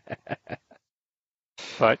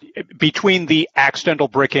 But between the accidental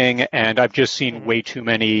bricking and I've just seen way too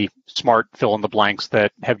many smart fill-in-the-blanks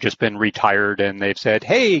that have just been retired, and they've said,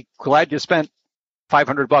 hey, glad you spent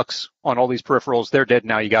 $500 on all these peripherals. They're dead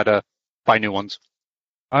now. You got to buy new ones.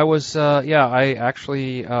 I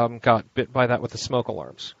actually got bit by that with the smoke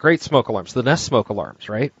alarms. Great smoke alarms. The Nest smoke alarms,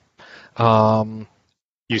 right? You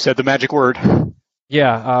said the magic word.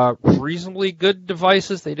 Yeah, reasonably good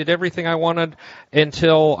devices. They did everything I wanted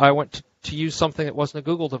until I went to use something that wasn't a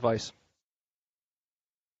Google device.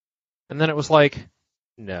 And then it was like,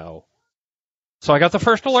 no. So I got the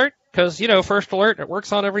first alert, because, first alert, it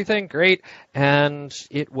works on everything, great. And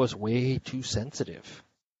it was way too sensitive.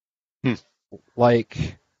 Like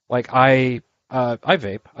I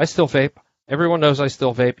vape. I still vape. Everyone knows I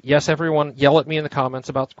still vape. Yes, everyone yell at me in the comments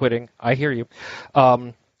about quitting. I hear you.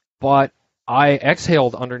 But I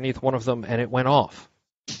exhaled underneath one of them and it went off.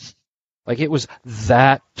 Like, it was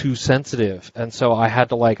that too sensitive. And so I had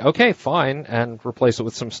to okay, fine, and replace it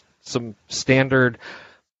with some standard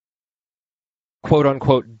quote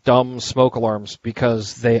unquote dumb smoke alarms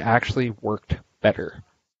because they actually worked better.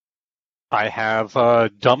 I have a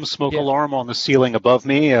dumb smoke alarm on the ceiling above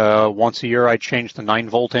me. Once a year I change the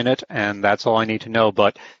 9-volt in it, and that's all I need to know.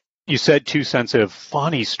 But you said too sensitive.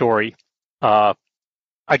 Funny story.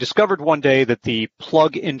 I discovered one day that the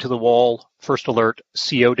plug into the wall first alert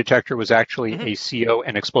CO detector was actually a CO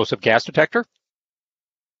and explosive gas detector.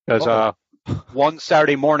 Because one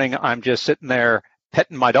Saturday morning, I'm just sitting there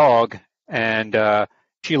petting my dog, and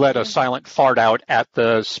she let a silent fart out at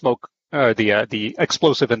the smoke, the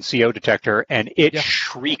explosive and CO detector, and it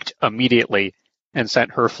shrieked immediately and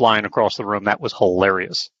sent her flying across the room. That was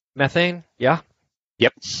hilarious. Methane? Yeah.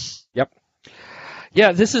 Yep.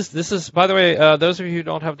 Yeah, this is. By the way, those of you who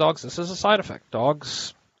don't have dogs, this is a side effect.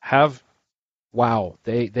 Dogs have,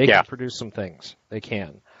 they can produce some things. They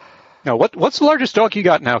can. Now, what's the largest dog you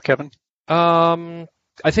got now, Kevin? I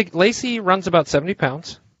think Lacey runs about 70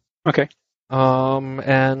 pounds. Okay.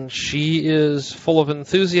 And she is full of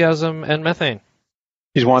enthusiasm and methane.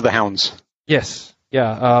 He's one of the hounds. Yes.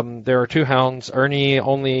 Yeah. There are two hounds. Ernie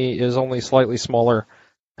is only slightly smaller,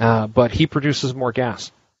 but he produces more gas.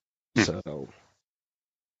 So.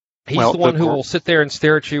 He's the one who will sit there and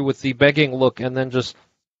stare at you with the begging look and then just...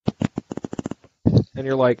 And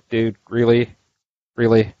you're like, dude, really?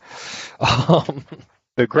 Really?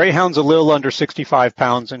 The Greyhound's a little under 65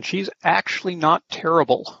 pounds, and she's actually not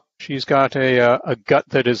terrible. She's got a gut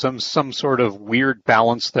that is some sort of weird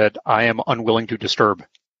balance that I am unwilling to disturb.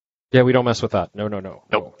 Yeah, we don't mess with that. No. Nope.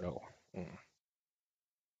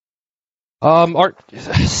 No.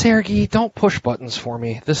 Sergey, don't push buttons for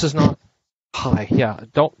me. This is not... Hi, yeah,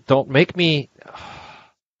 don't make me...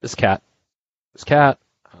 This cat. That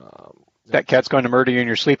cat's going to murder you in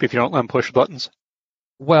your sleep if you don't let him push buttons.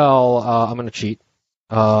 Well, I'm going to cheat.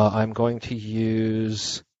 I'm going to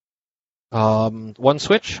use one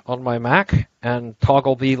switch on my Mac and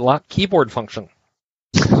toggle the lock keyboard function.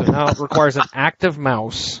 So now it requires an active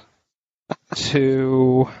mouse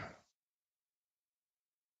to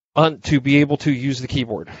be able to use the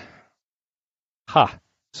keyboard.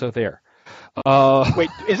 So there. Wait,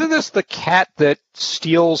 isn't this the cat that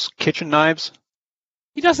steals kitchen knives?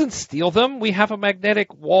 He doesn't steal them. We have a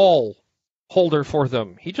magnetic wall holder for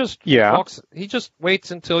them. He just he just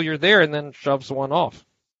waits until you're there and then shoves one off.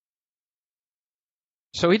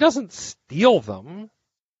 So he doesn't steal them.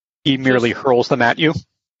 He merely hurls them at you?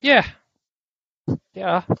 Yeah.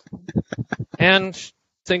 And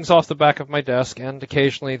things off the back of my desk, and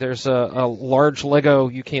occasionally there's a large Lego,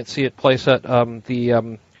 you can't see it, place at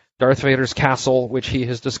the Darth Vader's castle, which he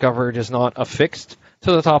has discovered is not affixed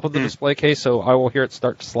to the top of the display case, so I will hear it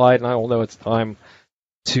start to slide, and I will know it's time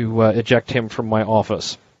to eject him from my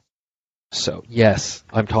office. So, yes,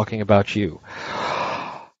 I'm talking about you.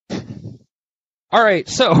 All right,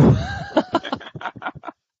 so...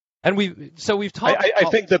 and we've talked... I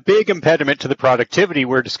think the big impediment to the productivity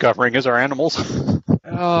we're discovering is our animals.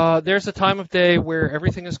 There's a time of day where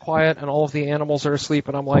everything is quiet and all of the animals are asleep,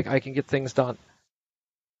 and I'm like, I can get things done.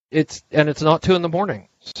 It's not 2 a.m,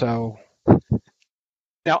 so...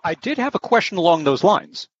 Now, I did have a question along those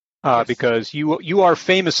lines, because you are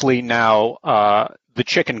famously now the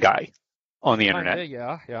chicken guy on the internet.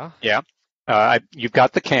 Yeah. You've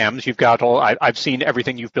got the cams. You've got all. I've seen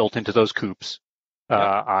everything you've built into those coops.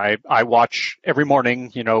 I watch every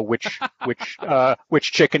morning,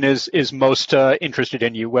 which chicken is most interested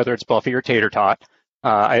in you, whether it's Buffy or Tater Tot.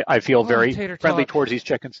 I feel very friendly towards these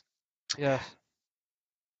chickens. Yes.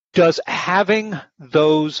 Does having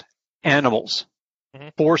those animals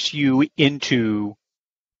force you into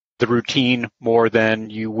the routine more than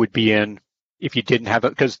you would be in if you didn't have it?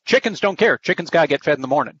 Because chickens don't care. Chickens got to get fed in the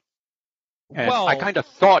morning. And I kind of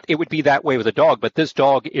thought it would be that way with a dog, but this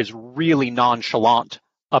dog is really nonchalant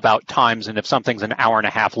about times, and if something's an hour and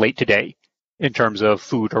a half late today in terms of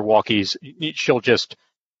food or walkies, she'll just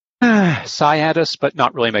sigh at us, but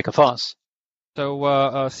not really make a fuss.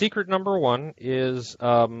 So secret number one is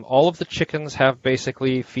all of the chickens have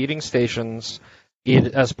basically feeding stations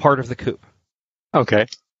as part of the coop. Okay.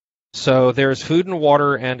 So there's food and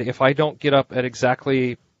water, and if I don't get up at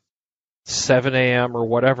exactly 7 a.m. or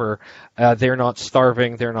whatever, they're not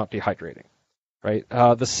starving, they're not dehydrating, right?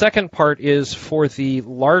 The second part is for the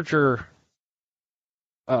larger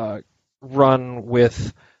run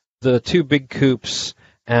with the two big coops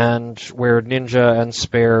and where Ninja and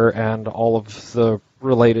Spare and all of the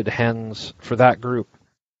related hens for that group,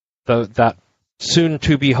 that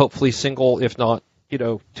soon-to-be hopefully single, if not,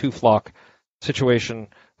 two flock situation,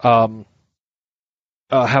 have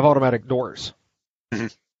automatic doors. Mm-hmm.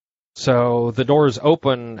 So the doors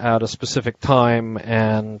open at a specific time,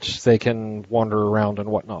 and they can wander around and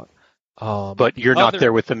whatnot. But you're not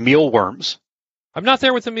there with the mealworms. I'm not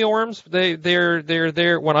there with the mealworms. They're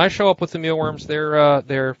there when I show up with the mealworms.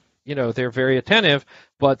 They're very attentive,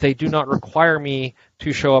 but they do not require me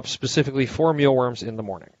to show up specifically for mealworms in the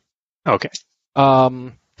morning. Okay.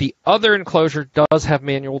 The other enclosure does have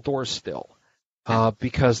manual doors still,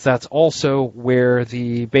 because that's also where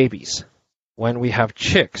the babies. When we have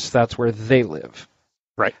chicks, that's where they live.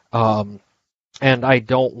 Right. And I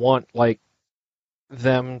don't want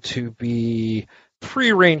them to be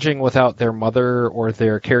free-ranging without their mother or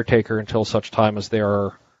their caretaker until such time as they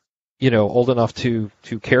are, old enough to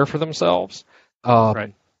care for themselves.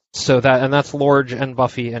 Right. So that's Lorge and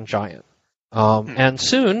Buffy and Giant. And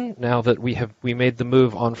soon, now that we made the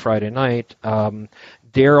move on Friday night,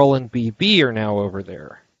 Daryl and BB are now over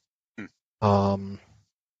there.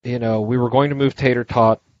 We were going to move Tater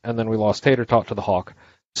Tot, and then we lost Tater Tot to the Hawk.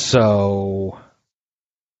 So,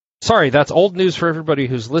 sorry, that's old news for everybody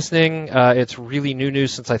who's listening. It's really new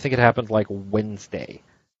news since I think it happened Wednesday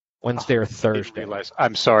or Thursday.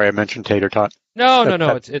 I'm sorry I mentioned Tater Tot. No,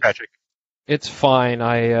 it's tragic. It's fine.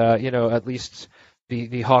 At least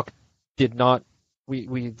the Hawk did not.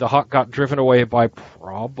 The Hawk got driven away by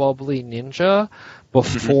probably Ninja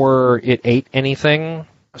before it ate anything.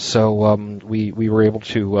 So we were able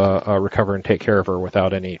to recover and take care of her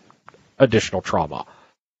without any additional trauma.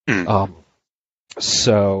 But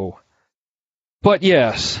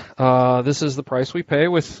yes, this is the price we pay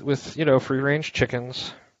with free range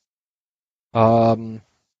chickens. As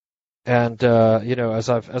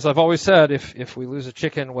I've always said, if we lose a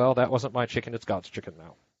chicken, well, that wasn't my chicken; it's God's chicken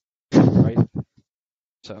now, right?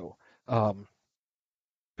 So,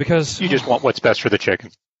 because you just want what's best for the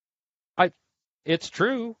chicken. It's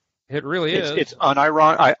true. It really is. It's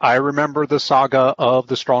unironic. I remember the saga of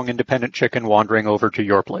the strong independent chicken wandering over to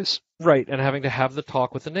your place. Right, and having to have the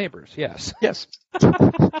talk with the neighbors. Yes. Yes.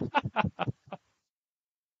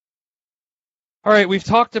 All right, we've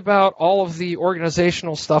talked about all of the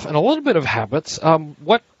organizational stuff and a little bit of habits.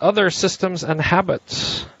 What other systems and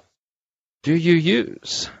habits do you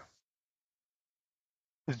use?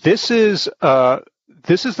 This is the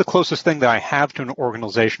closest thing that I have to an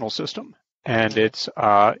organizational system. And it's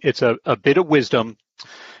a bit of wisdom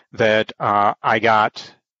that I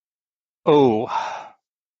got, about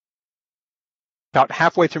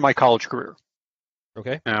halfway through my college career.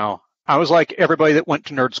 Okay. Now, I was like everybody that went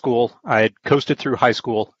to nerd school. I had coasted through high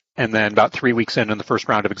school, and then about 3 weeks in the first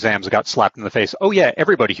round of exams, I got slapped in the face. Oh, yeah,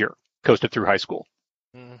 everybody here coasted through high school.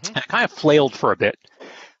 Mm-hmm. And I kind of flailed for a bit.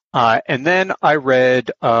 And then I read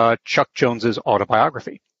Chuck Jones's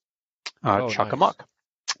autobiography, Chuck Amok.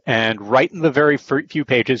 And right in the very few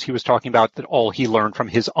pages, he was talking about that all he learned from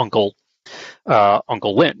his uncle,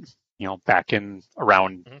 Uncle Lynn, back in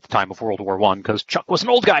around the time of World War I, because Chuck was an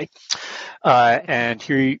old guy. And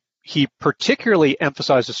he particularly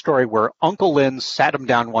emphasized a story where Uncle Lynn sat him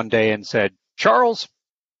down one day and said, "Charles,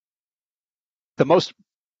 the most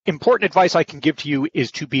important advice I can give to you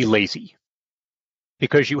is to be lazy,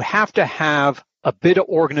 because you have to have a bit of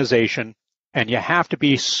organization. And you have to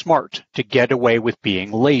be smart to get away with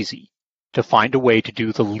being lazy, to find a way to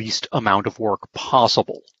do the least amount of work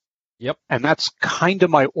possible." Yep. And that's kind of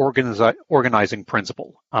my organizing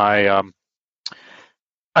principle. I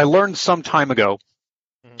learned some time ago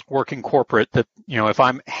working corporate that, if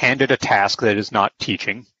I'm handed a task that is not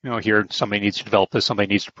teaching, here somebody needs to develop this, somebody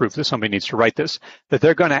needs to prove this, somebody needs to write this, that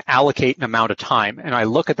they're going to allocate an amount of time. And I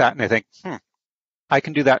look at that and I think, I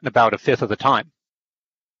can do that in about a fifth of the time.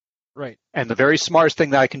 Right. And the very smartest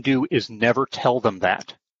thing that I can do is never tell them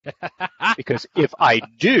that. Because if I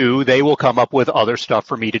do, they will come up with other stuff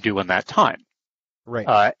for me to do in that time.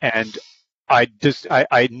 Right. And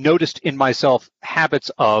I noticed in myself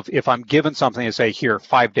habits of, if I'm given something and say, here,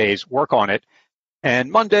 5 days, work on it.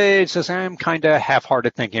 And Monday, it says, I'm kind of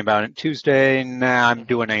half-hearted thinking about it. Tuesday, nah, I'm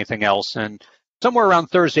doing anything else. And somewhere around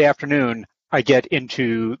Thursday afternoon, I get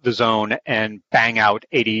into the zone and bang out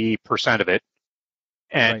 80% of it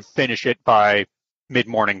and finish it by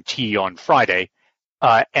mid-morning tea on Friday.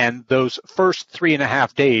 And those first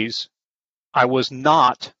 3.5 days, I was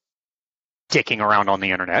not dicking around on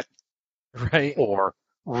the internet. Right. Or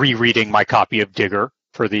rereading my copy of Digger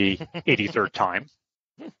for the 83rd time.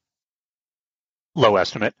 Low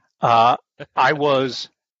estimate. I was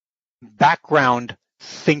background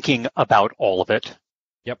thinking about all of it.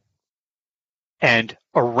 Yep. And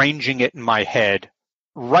arranging it in my head,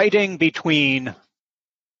 writing between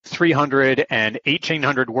 300 and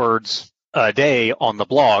 1,800 words a day on the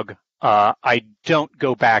blog. I don't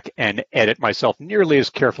go back and edit myself nearly as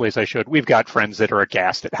carefully as I should. We've got friends that are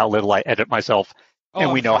aghast at how little I edit myself,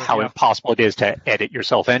 and we know how impossible it is to edit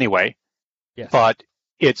yourself anyway. Yes. But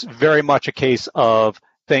it's very much a case of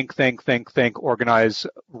think, organize,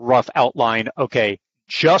 rough outline. Okay,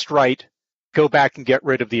 just right. Go back and get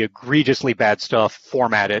rid of the egregiously bad stuff,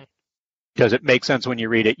 format it. Does it make sense when you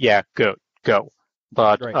read it? Yeah, go.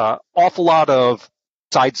 But awful lot of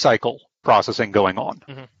side cycle processing going on.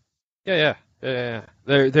 Mm-hmm. Yeah.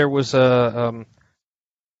 There was a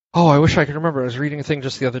I wish I could remember. I was reading a thing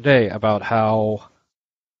just the other day about how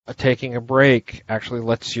taking a break actually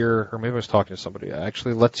lets or maybe I was talking to somebody,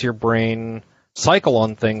 actually lets your brain cycle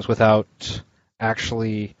on things without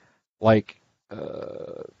actually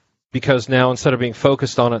because now instead of being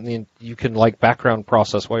focused on it, you can background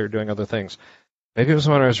process while you're doing other things. Maybe it was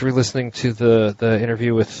when I was re-listening to the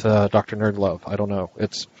interview with Dr. Nerdlove. I don't know.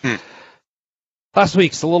 It's last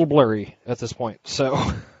week's a little blurry at this point, so.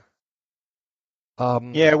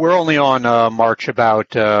 Yeah, we're only on March about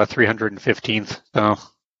 315th. So.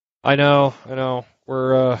 I know.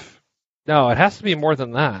 We're no, it has to be more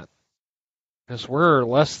than that because we're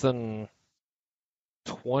less than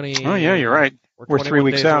 20. Oh yeah, you're right. We're 3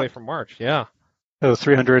 weeks out away from March. Yeah. So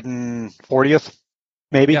 340th,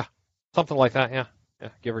 maybe. Yeah, something like that. Yeah,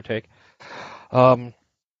 give or take.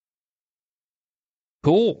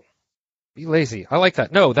 Cool. Be lazy. I like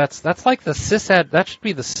that. No, that's like the sysad. That should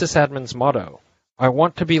be the sysadmin's motto. I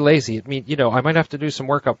want to be lazy. It means, I might have to do some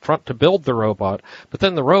work up front to build the robot, but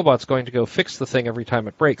then the robot's going to go fix the thing every time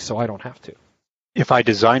it breaks, so I don't have to. If I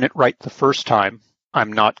design it right the first time,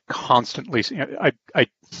 I'm not constantly. I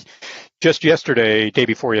just yesterday, day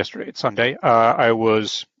before yesterday, it's Sunday, I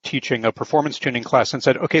was teaching a performance tuning class and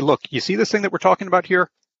said, okay, look, you see this thing that we're talking about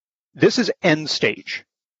here? This is end stage.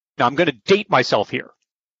 Now I'm going to date myself here.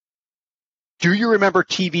 Do you remember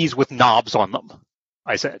TVs with knobs on them?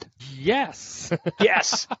 I said. Yes.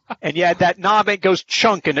 Yes. And yeah, that knob, it goes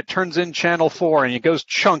chunk and it turns in channel 4 and it goes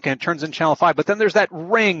chunk and it turns in channel 5. But then there's that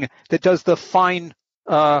ring that does the fine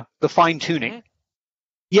tuning. Mm-hmm.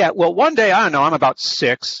 Yeah. Well, one day, I don't know, I'm about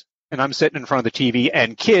 6 and I'm sitting in front of the TV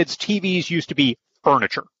and TVs used to be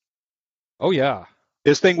furniture. Oh yeah.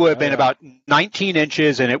 This thing would have been about 19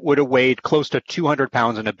 inches and it would have weighed close to 200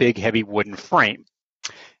 pounds in a big heavy wooden frame.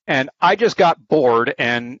 And I just got bored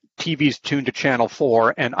and TV's tuned to channel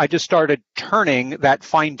 4 and I just started turning that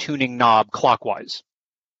fine-tuning knob clockwise.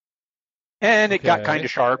 And it got kind of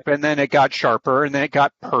sharp and then it got sharper and then it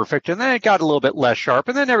got perfect and then it got a little bit less sharp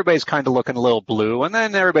and then everybody's kind of looking a little blue and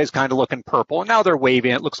then everybody's kind of looking purple and now they're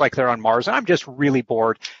waving. It looks like they're on Mars and I'm just really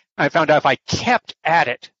bored. I found out if I kept at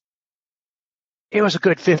it, it was a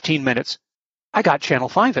good 15 minutes. I got channel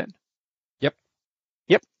 5 in.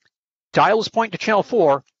 Yep. Dial is pointing to channel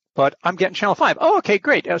 4. But I'm getting channel 5. Oh, okay,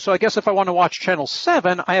 great. So I guess if I want to watch channel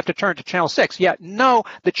 7, I have to turn to channel 6. Yeah, no,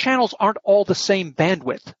 the channels aren't all the same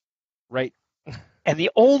bandwidth. Right. And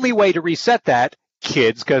the only way to reset that,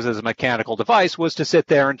 kids, because it's a mechanical device, was to sit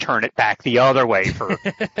there and turn it back the other way for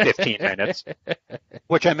 15 minutes,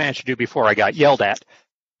 which I managed to do before I got yelled at.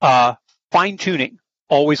 Fine tuning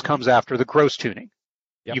always comes after the gross tuning.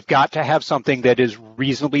 Yep. You've got to have something that is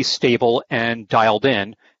reasonably stable and dialed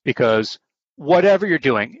in because whatever you're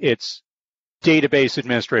doing, it's database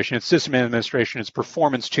administration, it's system administration, it's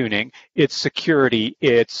performance tuning, it's security,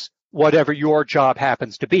 it's whatever your job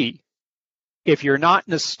happens to be. If you're not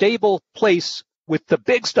in a stable place with the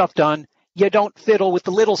big stuff done, you don't fiddle with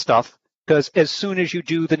the little stuff, because as soon as you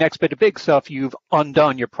do the next bit of big stuff, you've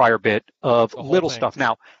undone your prior bit of little thing. stuff.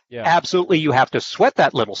 Now, Yeah. absolutely, you have to sweat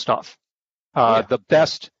that little stuff. The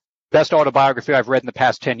best autobiography I've read in the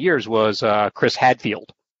past 10 years was Chris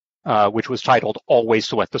Hadfield, which was titled Always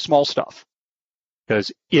Sweat the Small Stuff.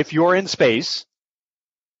 Because if you're in space,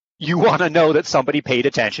 you want to know that somebody paid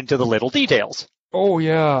attention to the little details. Oh,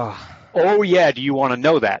 yeah. Oh, yeah, do you want to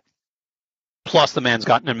know that? Plus, the man's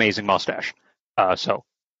got an amazing mustache. So,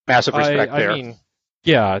 massive respect there. I mean,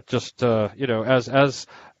 yeah, just, as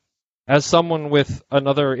someone with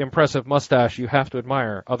another impressive mustache, you have to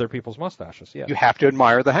admire other people's mustaches. Yeah. You have to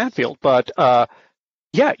admire the Hadfield. But,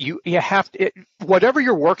 you have to, whatever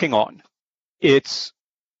you're working on, it's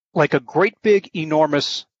like a great big,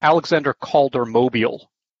 enormous Alexander Calder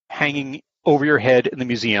mobile hanging over your head in the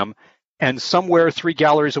museum, and somewhere 3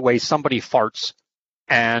 galleries away, somebody farts,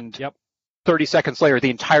 and 30 seconds later, the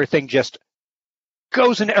entire thing just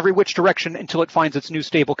goes in every which direction until it finds its new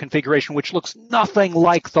stable configuration, which looks nothing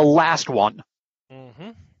like the last one. Mm-hmm.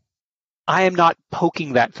 I am not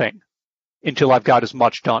poking that thing until I've got as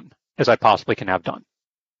much done as I possibly can have done.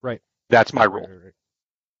 Right. That's my rule. Right.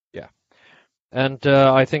 Yeah. And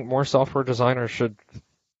I think more software designers should,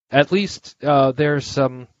 at least there's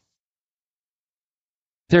a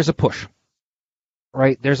push,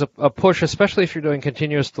 right? There's a push, especially if you're doing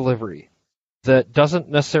continuous delivery, that doesn't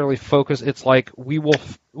necessarily focus. It's like we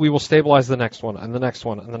will stabilize the next one and the next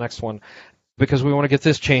one and the next one because we want to get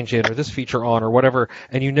this change in or this feature on or whatever,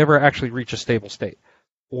 and you never actually reach a stable state.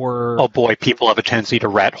 Or oh boy, people have a tendency to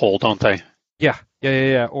rat hole, don't they? Yeah.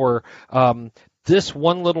 Or this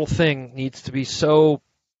one little thing needs to be so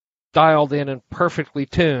dialed in and perfectly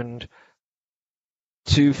tuned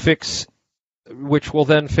to fix, which will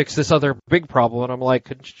then fix this other big problem. And I'm like,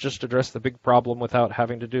 could you just address the big problem without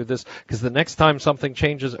having to do this? Because the next time something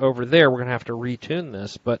changes over there, we're going to have to retune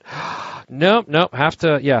this. But no, have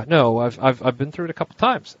to. Yeah, no, I've been through it a couple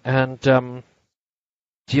times, and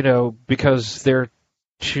because they're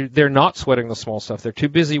not sweating the small stuff. They're too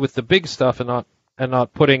busy with the big stuff and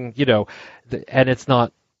not putting, and it's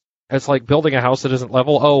not. It's like building a house that isn't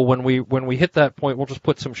level. Oh, when we hit that point, we'll just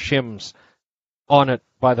put some shims on it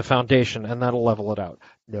by the foundation, and that'll level it out.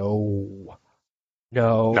 No,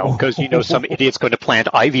 because some idiot's going to plant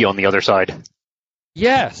ivy on the other side.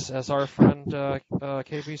 Yes, as our friend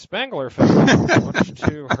KB Spangler found, much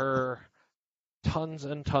to her tons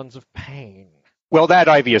and tons of pain. Well, that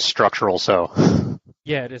ivy is structural, so.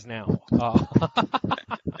 Yeah, it is now.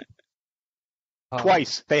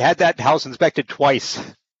 Twice. They had that house inspected twice.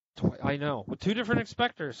 I know, with 2 different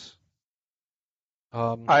inspectors.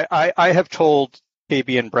 I have told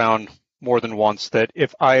KB and Brown more than once that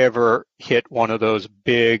if I ever hit one of those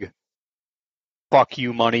big fuck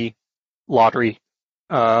you money lottery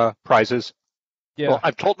prizes, well,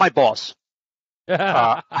 I've told my boss.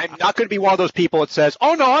 I'm not going to be one of those people that says,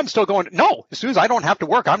 oh, no, I'm still going. No, as soon as I don't have to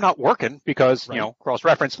work, I'm not working because,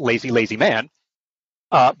 cross-reference, lazy man.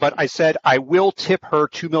 But I said I will tip her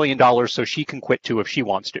 $2 million so she can quit too if she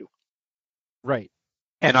wants to. Right.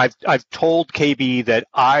 And I've told KB that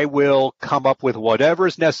I will come up with whatever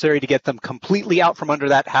is necessary to get them completely out from under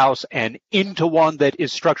that house and into one that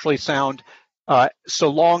is structurally sound, so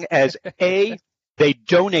long as A, they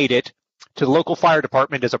donate it to the local fire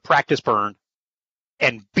department as a practice burn,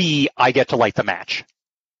 and B, I get to light the match.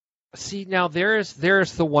 See, now there's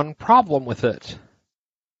the one problem with it.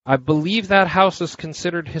 I believe that house is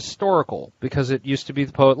considered historical because it used to be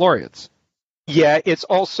the Poet Laureate's. Yeah, it's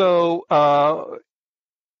also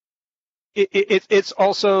it's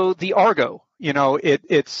also the Argo. How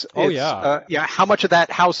much of that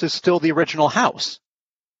house is still the original house?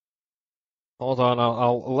 Hold on,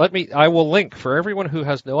 I will link for everyone who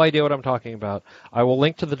has no idea what I'm talking about. I will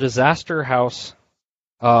link to the Disaster House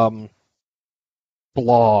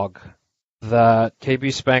blog that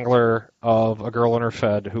KB Spangler of A Girl in Her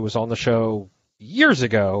Fed, who was on the show years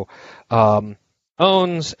ago,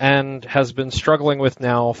 owns and has been struggling with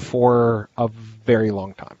now for a very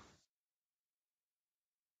long time.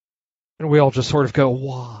 And we all just sort of go,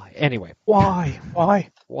 why? Anyway. Why?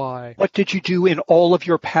 What did you do in all of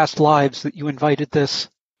your past lives that you invited this?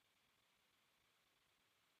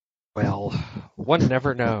 Well, one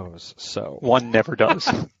never knows, so. One never does.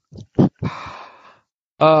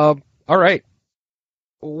 All right.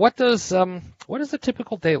 What does a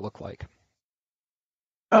typical day look like?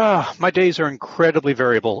 My days are incredibly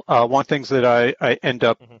variable. One of the things that I end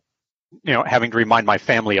up, having to remind my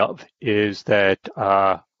family of is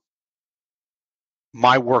that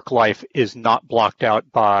my work life is not blocked out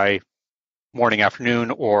by morning,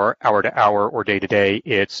 afternoon, or hour to hour, or day to day.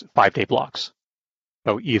 It's 5-day blocks.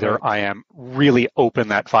 So either Right. I am really open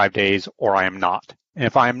that 5 days or I am not. And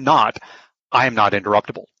if I am not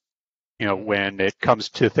interruptible. When it comes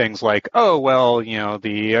to things like, oh, well,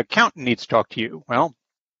 the accountant needs to talk to you. Well,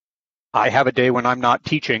 I have a day when I'm not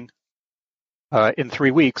teaching in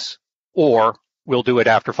 3 weeks, or we'll do it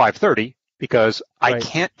after 5:30 because I Right.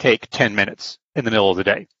 can't take 10 minutes in the middle of the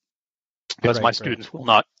day because my Right. students will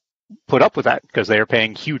not put up with that because they are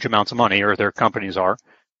paying huge amounts of money, or their companies are,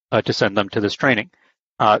 to send them to this training.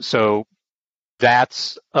 So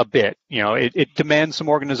that's a bit, it demands some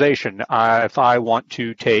organization. If I want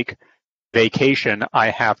to take vacation, I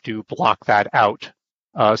have to block that out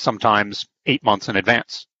sometimes 8 months in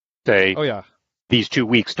advance. Say, Oh yeah. these 2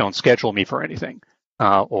 weeks don't schedule me for anything.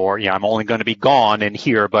 Or, I'm only going to be gone in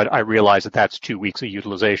here, but I realize that that's 2 weeks of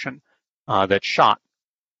utilization that's shot.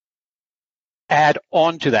 Add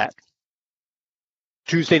on to that,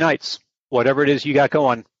 Tuesday nights, whatever it is you got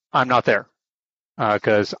going, I'm not there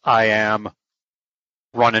because I am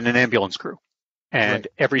running an ambulance crew. And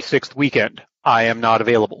Right. every 6th weekend, I am not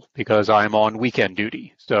available because I'm on weekend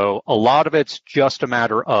duty. So a lot of it's just a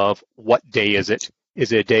matter of what day is it?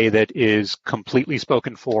 Is it a day that is completely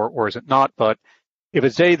spoken for, or is it not? But if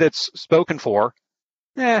it's a day that's spoken for,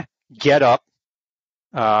 get up,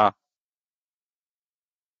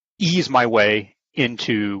 ease my way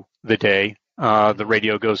into the day. The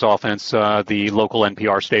radio goes off, and it's the local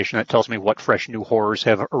NPR station that tells me what fresh new horrors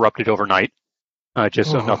have erupted overnight,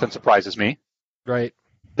 just so nothing surprises me. Right.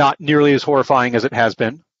 Not nearly as horrifying as it has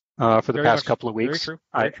been for the Very past much. couple of Very weeks. true.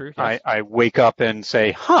 Very true. Yes. I wake up and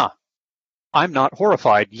say, I'm not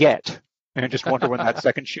horrified yet. And I just wonder when that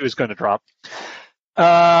second shoe is going to drop.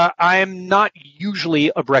 I'm not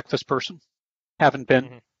usually a breakfast person. Haven't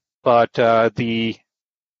been. But the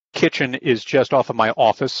kitchen is just off of my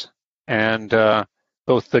office. And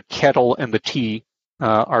both the kettle and the tea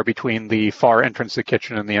are between the far entrance to the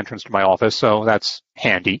kitchen and the entrance to my office. So that's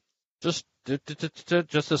handy. Just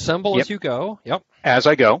assemble Yep. as you go. Yep. As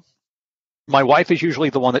I go. My wife is usually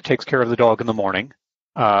the one that takes care of the dog in the morning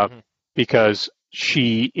because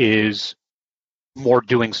she is more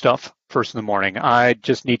doing stuff first in the morning. I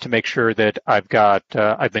just need to make sure that I've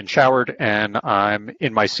been showered and I'm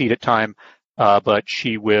in my seat at time, but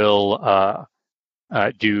she will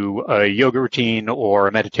do a yoga routine or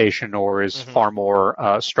a meditation, or is far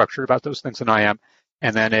more structured about those things than I am.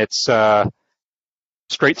 And then it's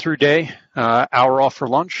straight through day, hour off for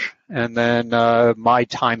lunch, and then my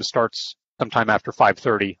time starts sometime after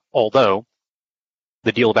 5:30. Although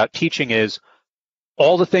the deal about teaching is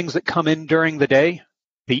all the things that come in during the day,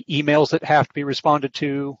 the emails that have to be responded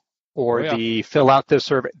to, or the fill out this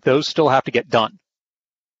survey, those still have to get done.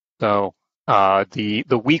 So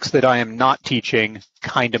the weeks that I am not teaching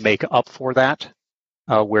kind of make up for that,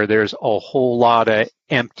 where there's a whole lot of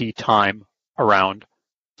empty time around,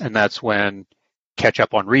 and that's when catch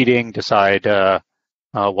up on reading, decide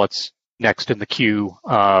what's next in the queue,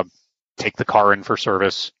 take the car in for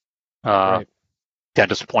service,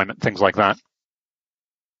 dentist appointment, things like that.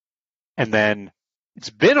 And then it's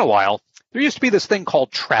been a while. There used to be this thing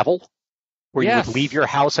called travel, where you would leave your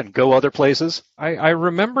house and go other places. I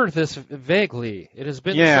remember this vaguely. It has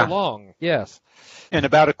been so long. Yes. And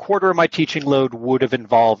about a quarter of my teaching load would have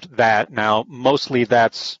involved that. Now, mostly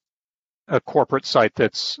that's a corporate site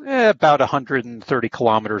that's about 130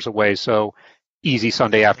 kilometers away, so easy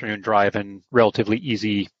Sunday afternoon drive and relatively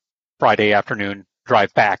easy Friday afternoon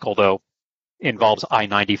drive back, although involves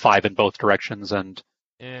I-95 in both directions, and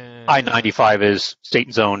I-95 is state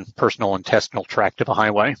and zone personal intestinal tract of a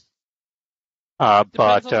highway.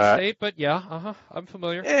 Depends on the state, but I'm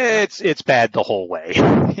familiar. It's bad the whole way.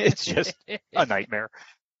 It's just a nightmare.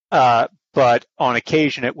 But on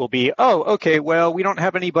occasion it will be, oh, okay, well, we don't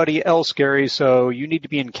have anybody else, Gary, so you need to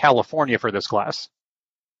be in California for this class.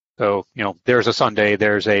 So, there's a Sunday,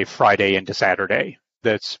 there's a Friday into Saturday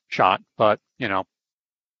that's shot, but,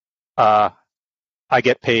 I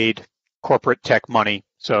get paid corporate tech money,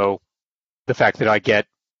 so the fact that I get a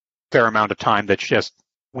fair amount of time that's just,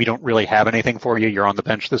 we don't really have anything for you, you're on the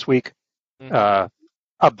bench this week,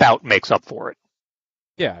 about makes up for it.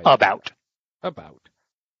 Yeah. About.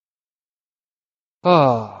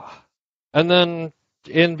 And then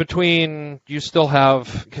in between, you still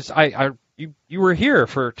have, because you were here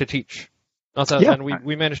to teach, not that, and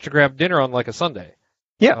we managed to grab dinner on like a Sunday.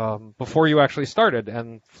 Yeah. Before you actually started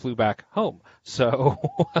and flew back home. So.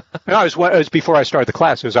 No, it was before I started the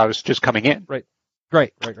class. I was just coming in.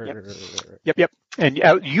 Right. Yep.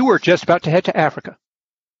 And you were just about to head to Africa.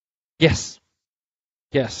 Yes.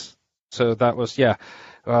 So that was,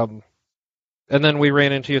 and then we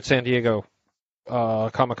ran into you at San Diego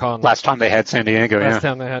Comic-Con. Last time they had San Diego, Last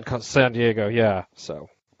time they had San Diego, yeah. So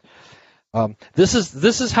this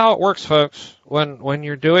is how it works, folks. When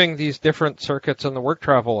you're doing these different circuits and the work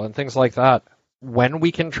travel and things like that, when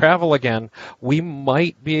we can travel again, we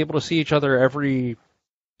might be able to see each other every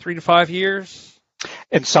 3 to 5 years.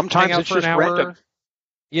 And sometimes it's just random.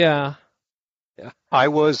 Yeah. I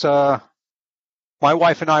was, my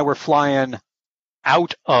wife and I were flying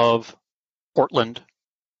out of Portland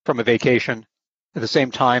from a vacation at the same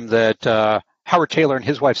time that Howard Taylor and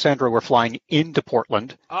his wife Sandra were flying into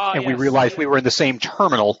Portland, and we realized we were in the same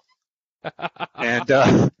terminal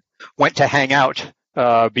and went to hang out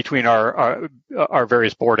between our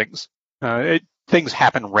various boardings. Things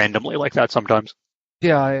happen randomly like that sometimes.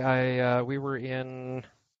 Yeah, we were in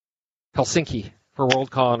Helsinki for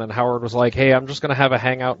Worldcon, and Howard was like, "Hey, I'm just going to have a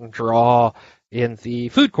hangout and draw in the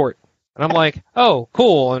food court," and I'm like, "Oh,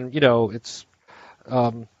 cool!" And it's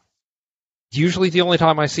usually the only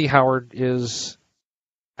time I see Howard is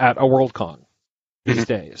at a Worldcon these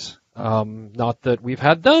days. Not that we've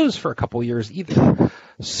had those for a couple years either.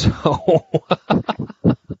 So,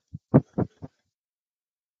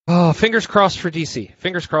 fingers crossed for DC.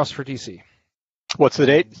 Fingers crossed for DC. What's the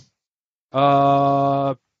date?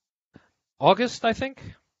 August, I think.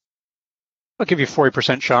 I'll give you a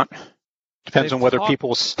 40% shot. Depends on whether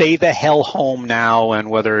people stay the hell home now and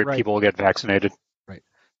whether people will get vaccinated. Right.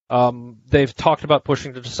 They've talked about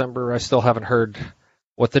pushing to December. I still haven't heard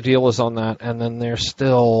what the deal is on that. And then there's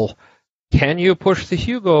still, can you push the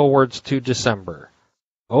Hugo Awards to December?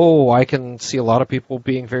 Oh, I can see a lot of people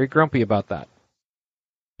being very grumpy about that.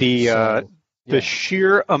 The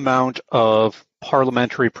sheer amount of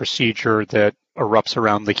parliamentary procedure that erupts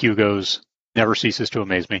around the Hugos never ceases to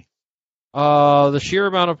amaze me. The sheer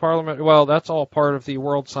amount of parliament, well, that's all part of the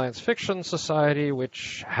World Science Fiction Society,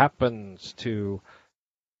 which happens to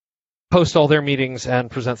host all their meetings and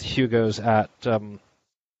present the Hugos at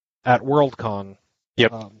Worldcon.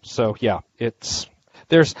 Yep.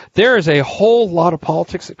 There is a whole lot of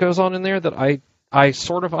politics that goes on in there that I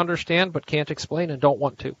sort of understand but can't explain and don't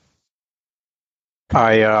want to.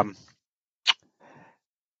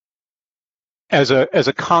 As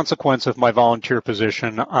a consequence of my volunteer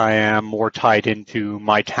position, I am more tied into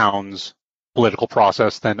my town's political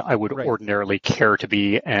process than I would ordinarily care to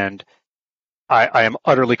be, and I am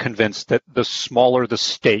utterly convinced that the smaller the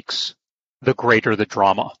stakes, the greater the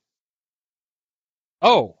drama.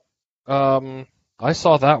 Oh, I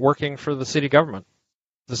saw that working for the city government,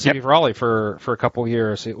 the city of Raleigh for a couple of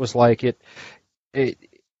years. It was like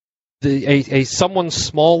someone's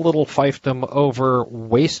small little fiefdom over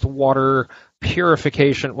wastewater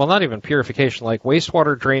purification, well, not even purification, like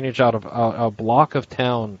wastewater drainage out of a block of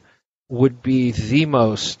town would be the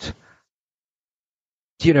most,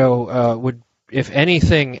 if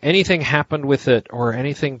anything happened with it or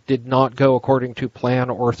anything did not go according to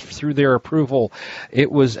plan or through their approval,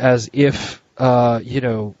 it was as if,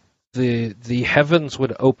 the heavens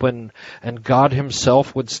would open and God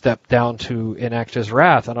himself would step down to enact his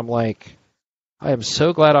wrath. And I'm like, I am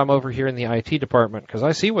so glad I'm over here in the IT department because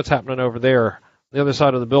I see what's happening over there, the other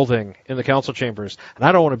side of the building, in the council chambers, and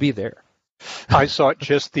I don't want to be there. I saw it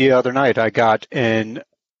just the other night. I got a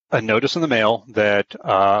notice in the mail that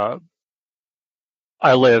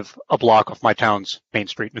I live a block off my town's main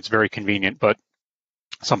street, and it's very convenient, but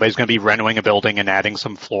somebody's going to be renovating a building and adding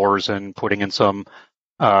some floors and putting in some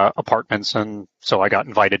apartments, and so I got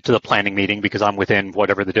invited to the planning meeting because I'm within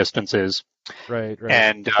whatever the distance is. Right.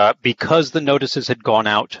 And because the notices had gone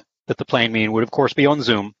out that the planning meeting would, of course, be on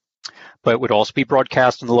Zoom, but it would also be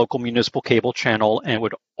broadcast on the local municipal cable channel, and it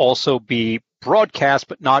would also be broadcast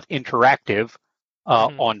but not interactive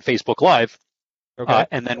on Facebook Live. Okay.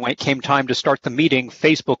 And then when it came time to start the meeting,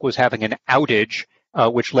 Facebook was having an outage,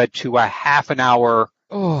 which led to a half an hour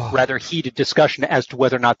rather heated discussion as to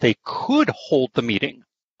whether or not they could hold the meeting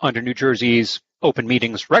under New Jersey's open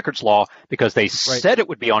meetings records law, because they said it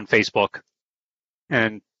would be on Facebook,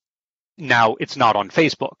 and now it's not on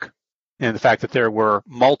Facebook. And the fact that there were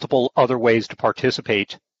multiple other ways to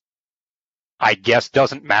participate, I guess,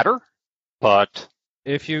 doesn't matter, but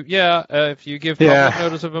if you give public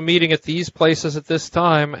notice of a meeting at these places at this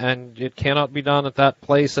time and it cannot be done at that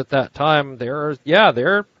place at that time,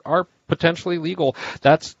 there are potentially legal.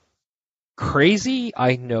 That's crazy,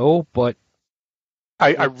 I know, but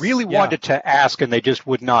I really wanted to ask, and they just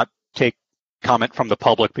would not take comment from the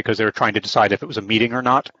public because they were trying to decide if it was a meeting or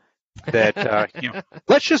not. That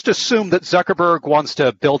let's just assume that Zuckerberg wants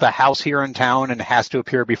to build a house here in town and has to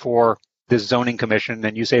appear before this zoning commission,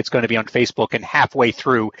 and you say it's going to be on Facebook, and halfway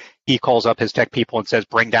through he calls up his tech people and says,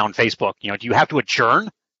 "Bring down Facebook." Do you have to adjourn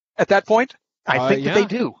at that point? I think that they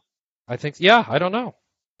do. I think, yeah, I don't know.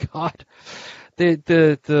 God,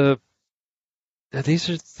 the these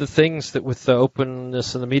are the things that with the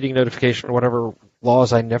openness and the meeting notification or whatever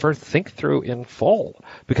laws I never think through in full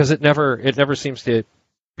because it never seems to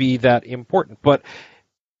be that important. But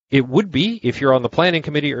it would be if you're on the planning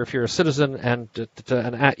committee or if you're a citizen and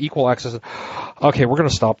an equal access. Okay, we're going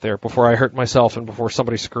to stop there before I hurt myself and before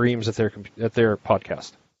somebody screams at their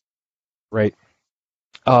podcast. Right.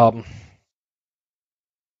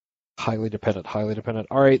 Highly dependent.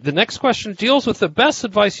 All right. The next question deals with the best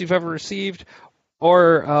advice you've ever received,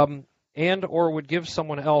 or would give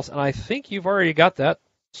someone else. And I think you've already got that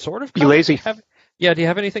sort of. Be lazy. Do you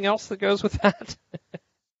have anything else that goes with that?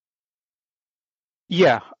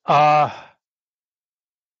 Yeah. I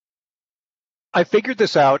figured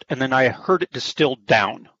this out, and then I heard it distilled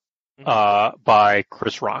down by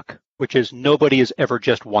Chris Rock, which is nobody is ever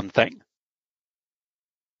just one thing.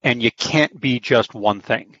 And you can't be just one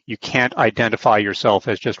thing. You can't identify yourself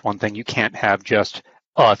as just one thing. You can't have just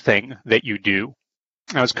a thing that you do.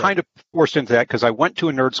 And I was kind of forced into that because I went to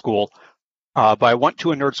a nerd school, but I went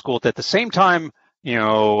to a nerd school that at the same time,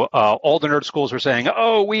 all the nerd schools were saying,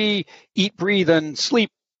 oh, we eat, breathe, and sleep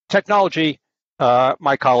technology.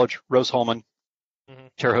 My college, Rose-Hulman,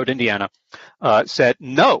 Terre Haute, Indiana, said,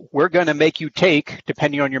 no, we're going to make you take,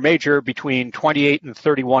 depending on your major, between 28 and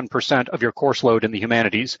 31% of your course load in the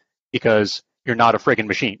humanities because you're not a friggin'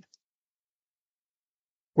 machine.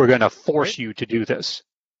 We're going to force you to do this.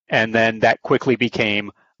 And then that quickly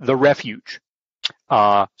became the refuge.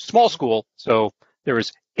 Small school, so there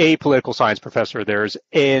was a political science professor, there's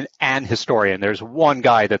an historian, there's one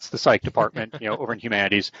guy that's the psych department, over in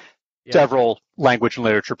humanities, several language and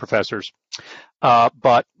literature professors.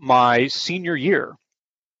 But my senior year,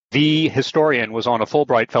 the historian was on a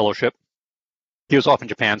Fulbright fellowship. He was off in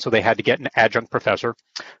Japan, so they had to get an adjunct professor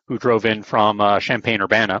who drove in from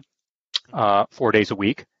Champaign-Urbana 4 days a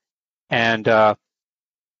week. And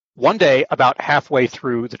one day, about halfway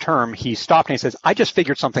through the term, he stopped and he says, I just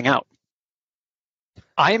figured something out.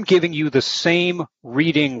 I am giving you the same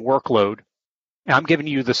reading workload, and I'm giving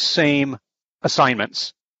you the same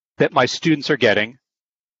assignments that my students are getting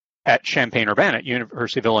at Champaign-Urbana at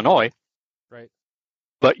University of Illinois. Right.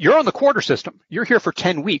 But you're on the quarter system. You're here for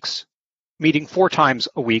 10 weeks, meeting 4 times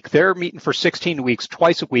a week. They're meeting for 16 weeks,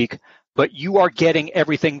 twice a week, but you are getting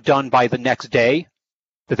everything done by the next day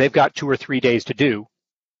that they've got 2 or 3 days to do.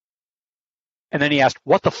 And then he asked,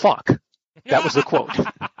 what the fuck? That was the quote.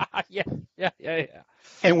 Yeah.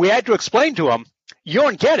 And we had to explain to him, you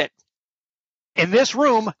don't get it. In this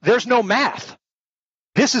room, there's no math.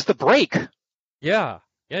 This is the break. Yeah.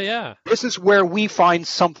 This is where we find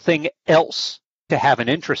something else to have an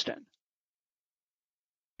interest in.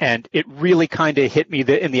 And it really kind of hit me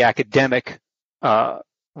in the academic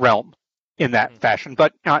realm in that fashion.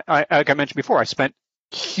 But like I mentioned before, I spent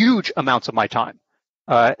huge amounts of my time,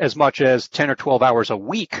 as much as 10 or 12 hours a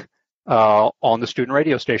week on the student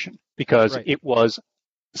radio station because it was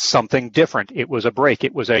something different. It was a break.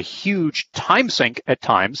 It was a huge time sink at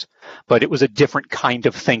times, but it was a different kind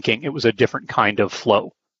of thinking. It was a different kind of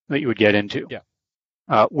flow that you would get into.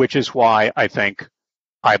 Yeah. Which is why I think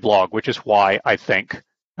I blog, which is why I think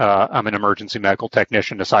I'm an emergency medical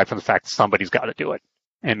technician, aside from the fact that somebody's got to do it.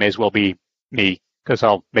 And it may as well be me, because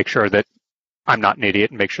I'll make sure that I'm not an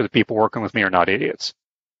idiot and make sure the people working with me are not idiots.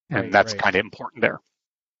 And that's kind of important there.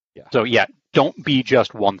 Yeah. So don't be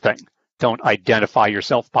just one thing. Don't identify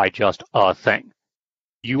yourself by just a thing.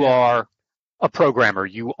 You are a programmer.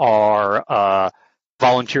 You are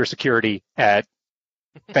volunteer security at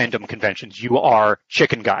fandom conventions. You are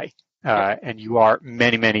chicken guy. And you are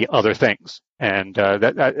many, many other things. And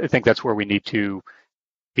I think that's where we need to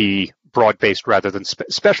be broad-based rather than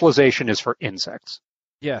specialization is for insects.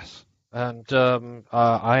 Yes. And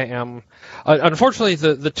I am, unfortunately,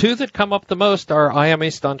 the two that come up the most are I am a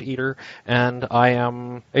stunt eater and I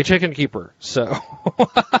am a chicken keeper. So,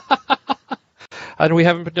 and we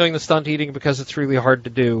haven't been doing the stunt eating because it's really hard to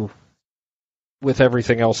do with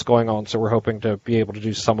everything else going on. So we're hoping to be able to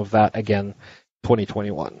do some of that again,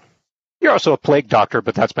 2021. You're also a plague doctor,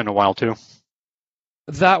 but that's been a while too.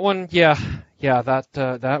 That one,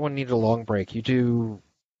 that one needed a long break. You do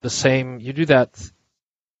the same. You do that.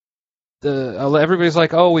 Everybody's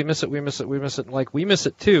like, oh, we miss it. Like, we miss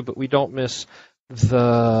it too, but we don't miss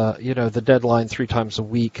the deadline 3 times a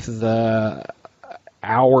week, the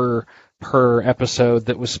hour per episode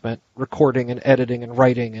that was spent recording and editing and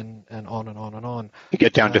writing and on and on and on. You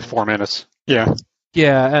get down to 4 minutes. Yeah.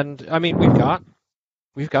 Yeah, and I mean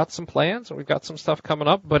we've got some plans and we've got some stuff coming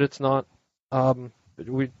up, but it's not.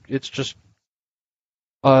 It's just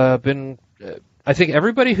been. I think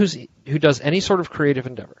everybody who does any sort of creative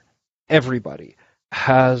endeavor, everybody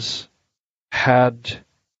has had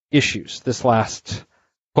issues this last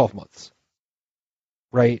 12 months,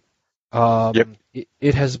 right? Yep.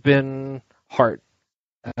 It has been hard,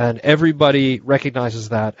 and everybody recognizes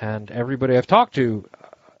that, and everybody I've talked to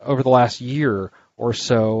over the last year or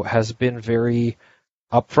so has been very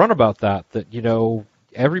upfront about that,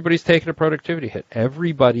 everybody's taken a productivity hit.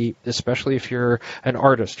 Everybody, especially if you're an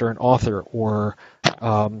artist or an author or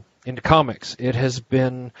into comics, it has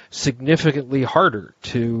been significantly harder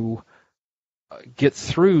to get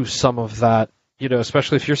through some of that,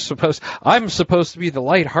 especially if I'm supposed to be the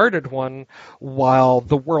lighthearted one while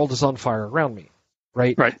the world is on fire around me,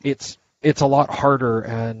 right? Right. It's a lot harder,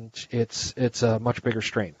 and it's a much bigger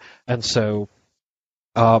strain. And so,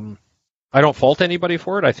 I don't fault anybody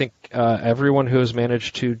for it. I think everyone who has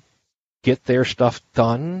managed to get their stuff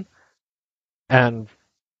done, and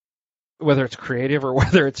whether it's creative or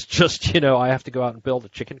whether it's just, I have to go out and build a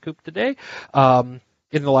chicken coop today, in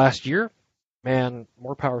the last year, man,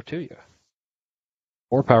 more power to you.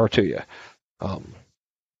 More power to you.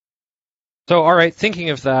 So, all right, thinking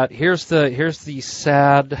of that, here's the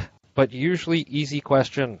sad but usually easy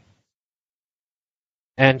question.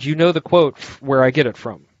 And you know the quote where I get it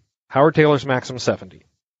from. Howard Taylor's Maxim 70.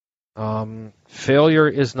 Failure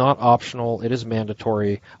is not optional; it is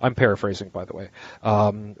mandatory. I'm paraphrasing, by the way.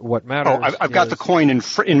 What matters? Oh, I've got the coin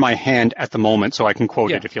in my hand at the moment, so I can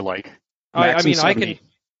quote it if you like. I mean, 70.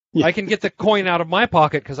 I can get the coin out of my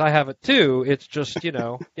pocket because I have it too. It's just,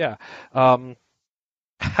 yeah. Right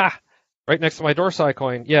next to my Dorsai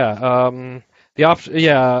coin. Yeah. The option.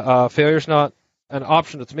 Yeah. Failure's not an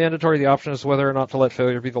option; it's mandatory. The option is whether or not to let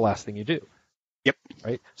failure be the last thing you do. Yep.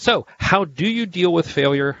 Right. So, how do you deal with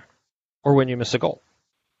failure or when you miss a goal?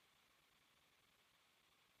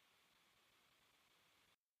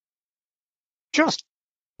 Just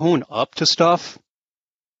own up to stuff.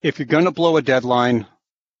 If you're going to blow a deadline,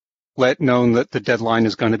 let known that the deadline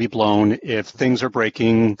is going to be blown. If things are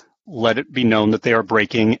breaking, let it be known that they are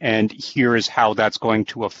breaking, and here is how that's going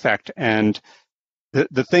to affect. And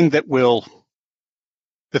the thing that will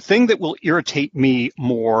irritate me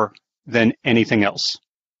more than anything else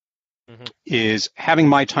is having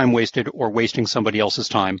my time wasted or wasting somebody else's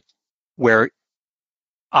time where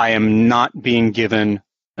I am not being given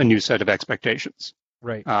a new set of expectations.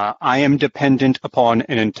 Right. I am dependent upon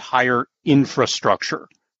an entire infrastructure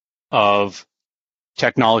of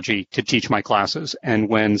technology to teach my classes. And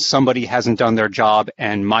when somebody hasn't done their job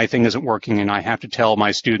and my thing isn't working and I have to tell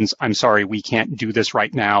my students, I'm sorry, we can't do this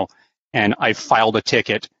right now, and I've filed a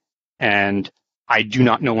ticket and I do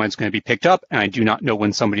not know when it's going to be picked up, and I do not know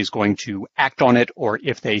when somebody's going to act on it, or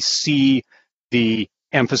if they see the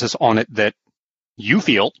emphasis on it that you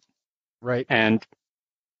feel. Right. And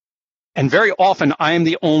very often I am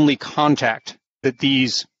the only contact that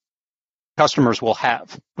these customers will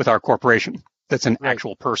have with our corporation that's an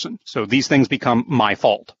actual person. So these things become my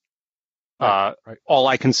fault. Right. All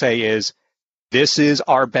I can say is, this is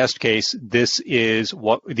our best case. These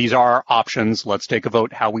are our options. Let's take a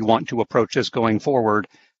vote how we want to approach this going forward.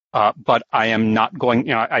 But I am not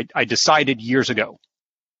going, I decided years ago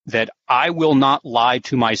that I will not lie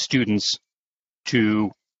to my students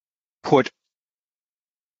to put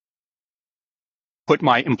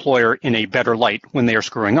my employer in a better light when they are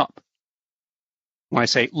screwing up. When I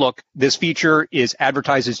say, look, this feature is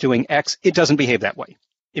advertised as doing X, it doesn't behave that way.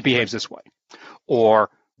 It behaves this way. Or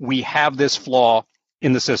we have this flaw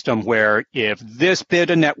in the system where if this bit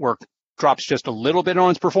of network drops just a little bit on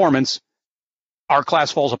its performance, our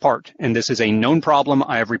class falls apart. And this is a known problem.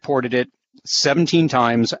 I have reported it 17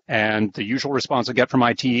 times, and the usual response I get from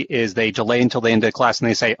IT is they delay until the end of the class and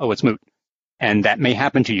they say, oh, it's moot. And that may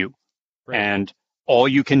happen to you. Right. And all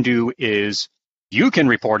you can do is you can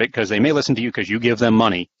report it because they may listen to you because you give them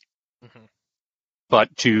money. Mm-hmm.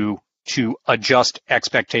 But to adjust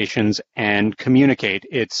expectations and communicate.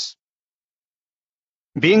 It's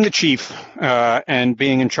being the chief and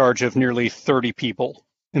being in charge of nearly 30 people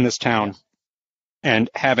in this town and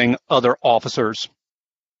having other officers.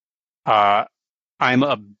 I'm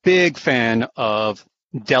a big fan of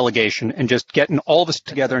delegation and just getting all of us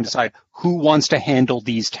together and decide who wants to handle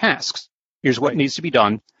these tasks. Here's what needs to be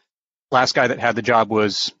done. Last guy that had the job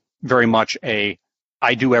was very much I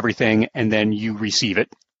do everything and then you receive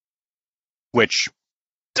it, which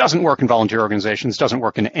doesn't work in volunteer organizations, doesn't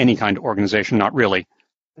work in any kind of organization, not really.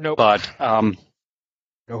 Nope. But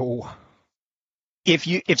no.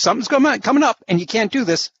 If something's coming up and you can't do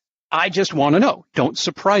this, I just want to know. Don't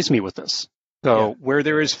surprise me with this. So where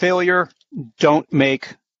there is failure, don't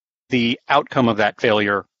make the outcome of that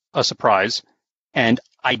failure a surprise. And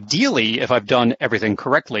ideally, if I've done everything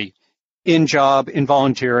correctly, in job, in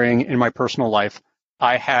volunteering, in my personal life,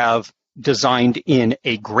 I have designed in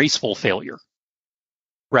a graceful failure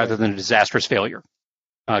rather than a disastrous failure.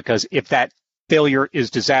 Because if that failure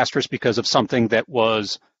is disastrous because of something that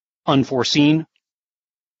was unforeseen,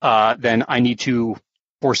 then I need to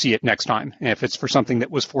foresee it next time. And if it's for something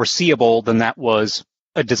that was foreseeable, then that was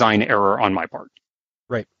a design error on my part.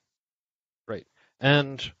 Right.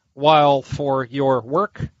 And while for your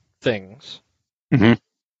work things, Mhm.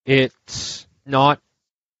 it's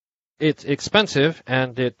expensive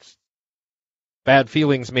and it's bad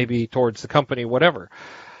feelings maybe towards the company, whatever.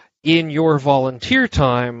 In your volunteer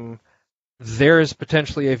time, there is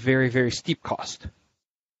potentially a very, very steep cost.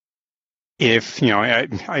 If,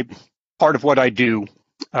 I part of what I do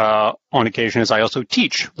on occasion is I also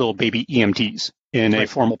teach little baby EMTs in a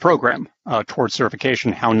formal program towards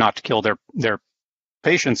certification how not to kill their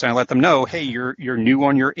patients. And I let them know, hey, you're new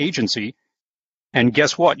on your agency, and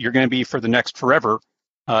guess what? You're going to be for the next forever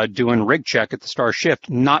doing rig check at the star shift,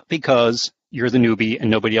 not because you're the newbie and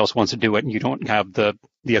nobody else wants to do it and you don't have the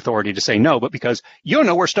authority to say no, but because you don't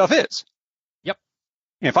know where stuff is. Yep.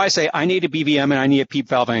 And if I say I need a BVM and I need a PEEP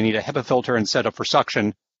valve and I need a HEPA filter and set up for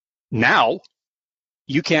suction, now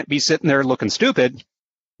you can't be sitting there looking stupid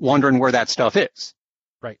wondering where that stuff is.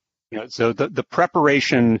 Right. So the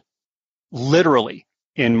preparation literally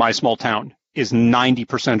in my small town is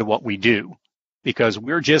 90% of what we do because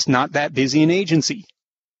we're just not that busy an agency.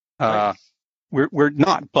 Right. We're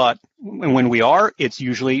not, but when we are, it's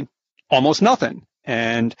usually almost nothing.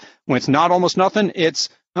 And when it's not almost nothing, it's,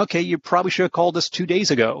 okay, you probably should have called us 2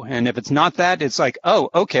 days ago. And if it's not that, it's like, oh,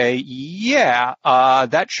 okay, yeah,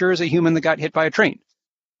 that sure is a human that got hit by a train.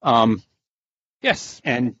 Yes.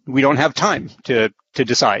 And we don't have time to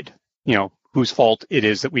decide, whose fault it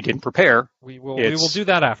is that we didn't prepare. We will do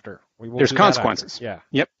that after. There's consequences. Yeah.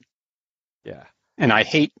 Yep. Yeah. And I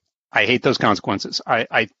hate those consequences.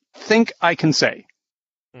 I think I can say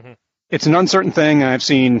it's an uncertain thing. I've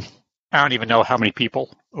seen, I don't even know how many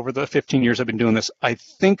people over the 15 years I've been doing this. I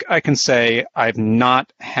think I can say I've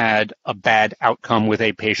not had a bad outcome with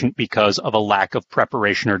a patient because of a lack of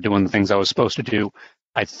preparation or doing the things I was supposed to do.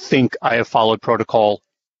 I think I have followed protocol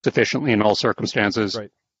sufficiently in all circumstances.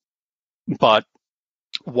 Right. But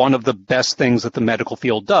one of the best things that the medical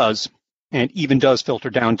field does, and even does filter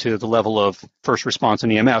down to the level of first response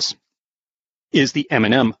and EMS, is the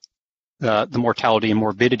M&M, the Mortality and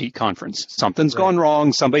Morbidity Conference. Something's gone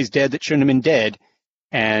wrong. Somebody's dead that shouldn't have been dead.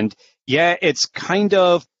 And yeah, it's kind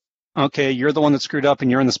of, okay, you're the one that screwed up and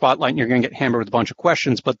you're in the spotlight and you're going to get hammered with a bunch of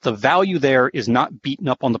questions. But the value there is not beating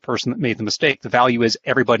up on the person that made the mistake. The value is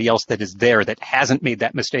everybody else that is there that hasn't made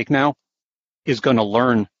that mistake now is going to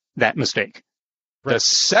learn that mistake. Right. The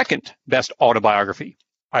second best autobiography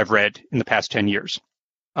I've read in the past 10 years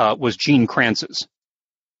was Gene Kranz's.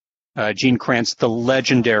 Gene Kranz, the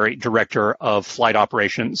legendary director of flight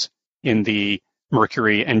operations in the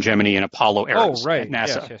Mercury and Gemini and Apollo eras at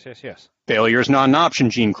NASA. Yes. Failure is not an option,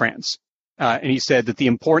 Gene Kranz. And he said that the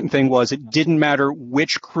important thing was it didn't matter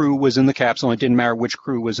which crew was in the capsule. It didn't matter which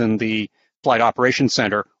crew was in the flight operations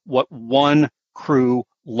center. What one crew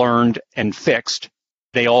learned and fixed,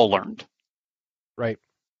 they all learned. Right.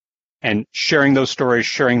 And sharing those stories,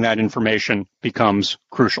 sharing that information becomes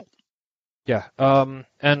crucial. Yeah.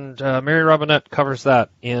 And Mary Robinette covers that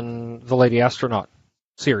in the Lady Astronaut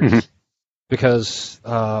series because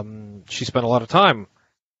she spent a lot of time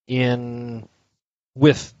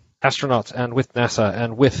with astronauts and with NASA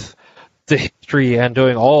and with the history and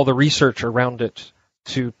doing all the research around it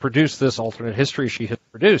to produce this alternate history she had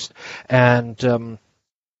produced. And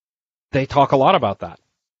they talk a lot about that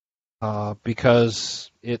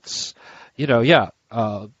because it's,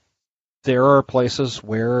 there are places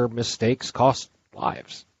where mistakes cost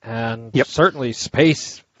lives. And certainly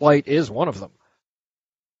space flight is one of them.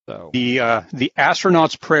 So the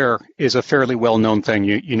astronaut's prayer is a fairly well-known thing.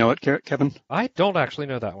 You know it, Kevin? I don't actually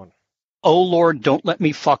know that one. Oh, Lord, don't let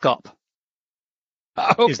me fuck up.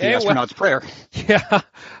 Okay, is the astronaut's prayer. Yeah.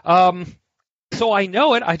 So I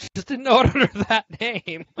know it. I just didn't know it under that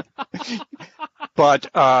name.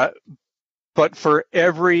 But for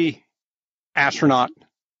every astronaut,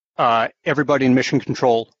 everybody in mission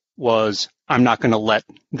control was, I'm not going to let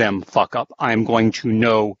them fuck up. I'm going to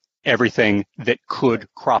know everything that could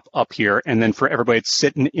crop up here. And then for everybody that's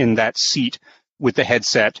sitting in that seat with the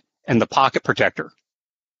headset and the pocket protector.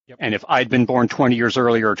 Yep. And if I'd been born 20 years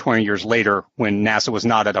earlier or 20 years later when NASA was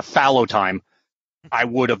not at a fallow time, I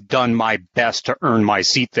would have done my best to earn my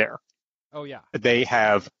seat there. Oh, yeah. They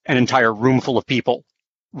have an entire room full of people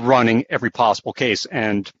running every possible case.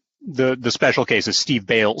 And the special case is Steve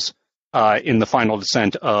Bales in the final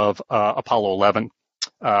descent of Apollo 11.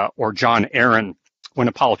 or John Aaron when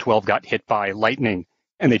Apollo 12 got hit by lightning,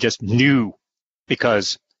 and they just knew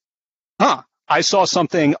because, I saw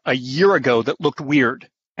something a year ago that looked weird,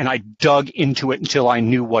 and I dug into it until I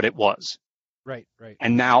knew what it was. Right, right.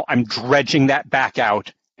 And now I'm dredging that back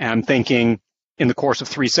out, and I'm thinking in the course of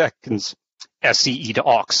 3 seconds, SCE to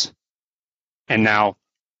aux. And now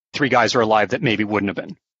 3 guys are alive that maybe wouldn't have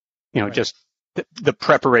been. Right. Just the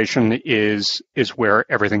preparation is where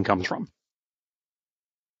everything comes from.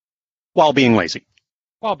 While being lazy.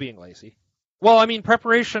 While being lazy. Well, I mean,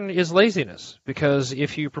 preparation is laziness, because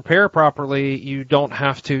if you prepare properly, you don't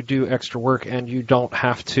have to do extra work and you don't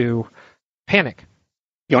have to panic.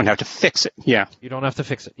 You don't have to fix it, yeah. You don't have to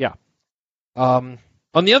fix it, yeah. On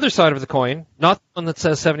the other side of the coin, not the one that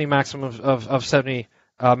says 70 maximum of 70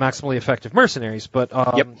 maximally effective mercenaries, but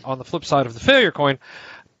on the flip side of the failure coin,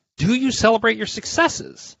 do you celebrate your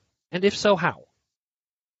successes? And if so, how?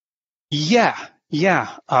 Yeah.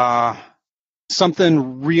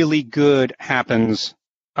 Something really good happens.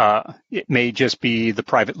 It may just be the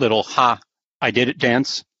private little I did it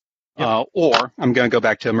dance. Or I'm going to go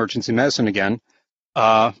back to emergency medicine again.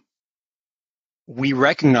 We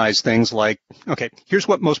recognize things like, okay, here's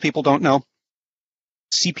what most people don't know.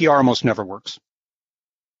 CPR almost never works.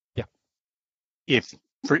 Yeah. If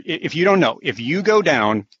you don't know, if you go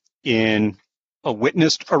down in a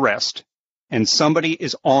witnessed arrest and somebody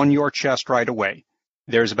is on your chest right away,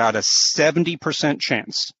 there's about a 70%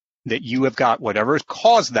 chance that you have got whatever has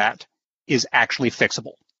caused that is actually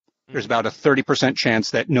fixable. There's about a 30%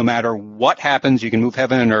 chance that no matter what happens, you can move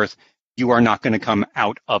heaven and earth, you are not going to come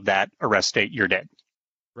out of that arrest state. You're dead.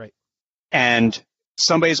 Right. And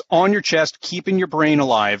somebody's on your chest, keeping your brain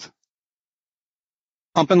alive,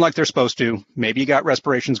 pumping like they're supposed to. Maybe you got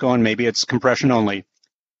respirations going. Maybe it's compression only.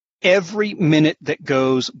 Every minute that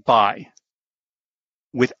goes by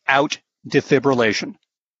without defibrillation,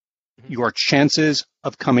 your chances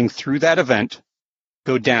of coming through that event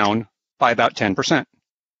go down by about 10%.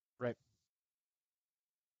 Right.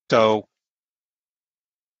 So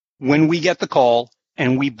when we get the call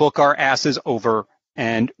and we book our asses over,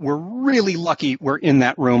 and we're really lucky we're in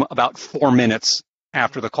that room about 4 minutes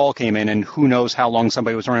after the call came in, and who knows how long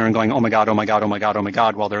somebody was running around going, oh my God, oh my God, oh my God, oh my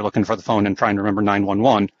God, while they're looking for the phone and trying to remember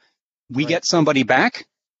 911. We get somebody back,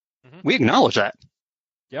 we acknowledge that.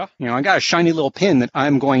 Yeah. I got a shiny little pin that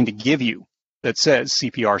I'm going to give you that says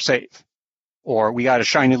CPR safe. Or we got a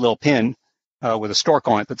shiny little pin with a stork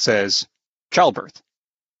on it that says childbirth.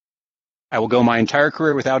 I will go my entire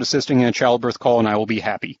career without assisting in a childbirth call, and I will be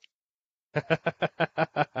happy.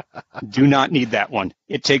 Do not need that one.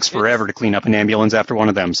 It takes forever to clean up an ambulance after one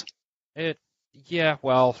of them. It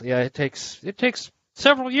takes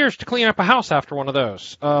several years to clean up a house after one of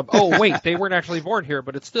those. Oh, wait, they weren't actually born here,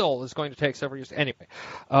 but it still is going to take several years. Anyway,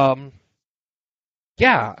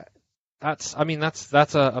 that's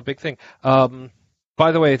a big thing.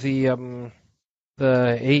 By the way, the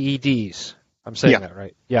AEDs, I'm saying that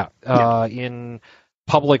right? Yeah. In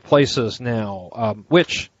public places now,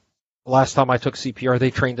 which last time I took CPR,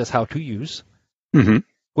 they trained us how to use,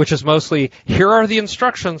 which is mostly, here are the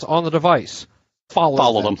instructions on the device.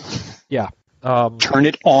 Follow them. Yeah. Turn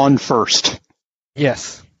it on first.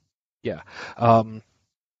 Yes. Yeah. And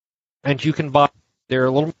you can buy, they're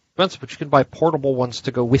a little expensive, but you can buy portable ones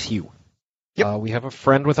to go with you. Yep. We have a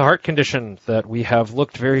friend with a heart condition that we have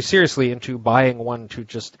looked very seriously into buying one to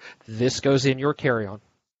just, this goes in your carry-on.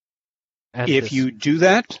 And if you do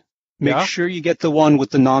that, make sure you get the one with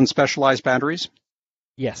the non-specialized batteries.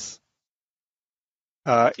 Yes.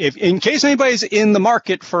 If in case anybody's in the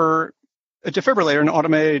market for a defibrillator, an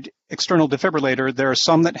automated external defibrillator, there are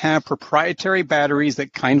some that have proprietary batteries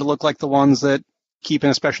that kind of look like the ones that keep an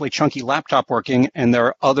especially chunky laptop working, and there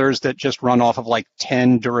are others that just run off of like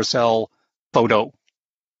 10 Duracell photo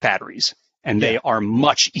batteries, and they are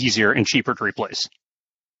much easier and cheaper to replace.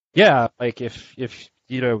 Yeah, like if you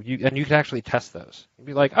can actually test those. You'd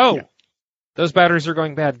be like, those batteries are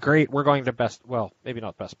going bad. Great, we're going to maybe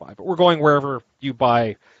not Best Buy, but we're going wherever you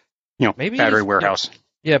buy, maybe Battery Warehouse.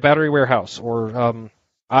 Yeah, Battery Warehouse, or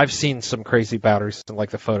I've seen some crazy batteries in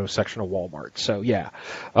like the photo section of Walmart. So yeah,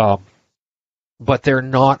 but they're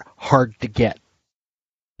not hard to get.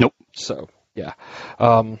 Nope. So yeah.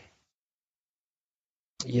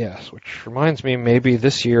 Yes, which reminds me, maybe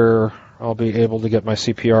this year I'll be able to get my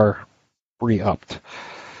CPR re-upped.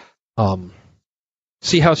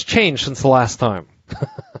 See how it's changed since the last time.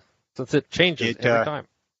 Since it changes every time.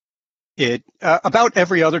 About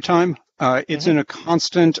every other time. It's in a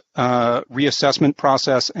constant reassessment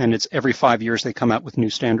process, and it's every 5 years they come out with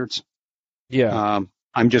new standards. Yeah.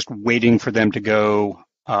 I'm just waiting for them to go.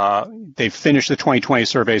 They've finished the 2020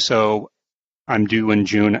 survey, so I'm due in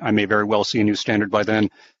June. I may very well see a new standard by then.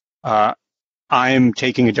 I'm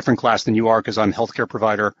taking a different class than you are because I'm healthcare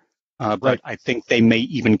provider. But Right. I think they may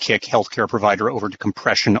even kick healthcare provider over to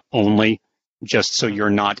compression only, just so you're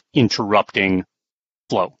not interrupting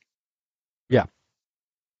flow. Yeah.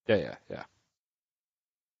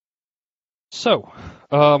 So,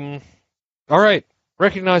 all right.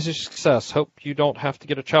 Recognize your success. Hope you don't have to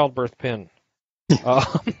get a childbirth pin.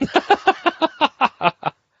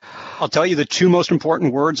 I'll tell you the two most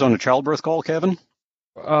important words on a childbirth call, Kevin.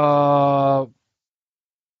 I'll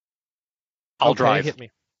drive. Hit me.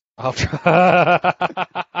 I'll try.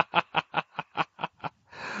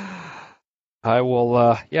 I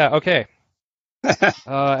will. Yeah. Okay.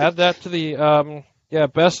 Add that to the. Yeah.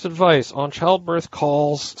 Best advice on childbirth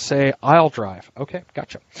calls: say, "I'll drive." Okay.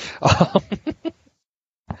 Gotcha.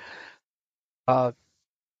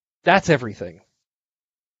 That's everything.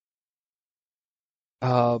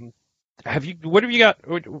 What have you got?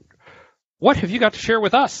 What have you got to share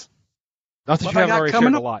with us? Not that What you I haven't got already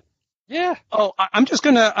coming shared up? a lot. Yeah. Oh, I'm just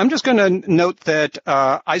gonna note that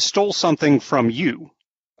I stole something from you.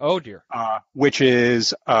 Oh dear. Which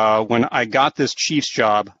is when I got this Chiefs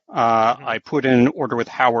job, I put in an order with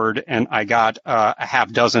Howard, and I got a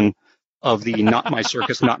half dozen of the "Not My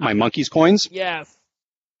Circus, Not My Monkeys" coins Yes.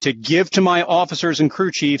 to give to my officers and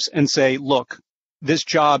crew chiefs and say, look, this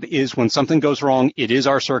job is when something goes wrong, it is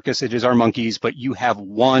our circus, it is our monkeys, but you have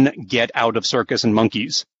one get out of circus and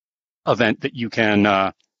monkeys event that you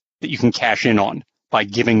can cash in on by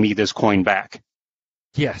giving me this coin back.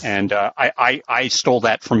 Yes. And I stole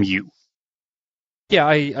that from you. Yeah,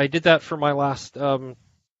 I did that for my last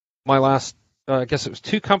I guess it was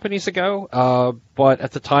 2 companies ago. But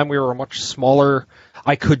at the time we were a much smaller.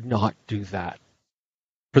 I could not do that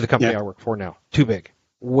for the company I work for now. Too big,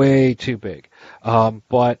 way too big.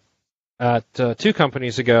 But at 2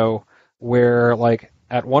 companies ago, where like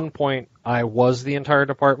at one point I was the entire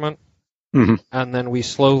department, and then we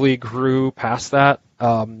slowly grew past that.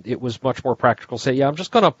 It was much more practical. Say, yeah, I'm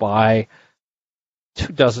just going to buy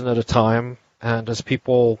 2 dozen at a time. And as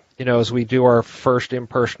people, as we do our first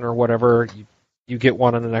in-person or whatever, you get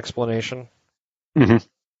one and an explanation.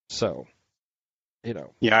 So,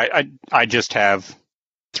 Yeah, I just have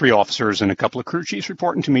 3 officers and a couple of crew chiefs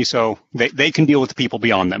reporting to me, so they can deal with the people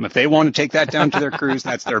beyond them. If they want to take that down to their crews,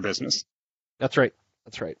 that's their business. That's right.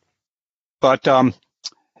 But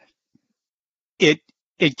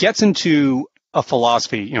it gets into a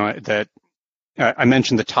philosophy, that I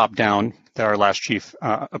mentioned the top-down that our last chief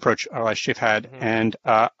had, and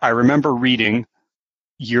I remember reading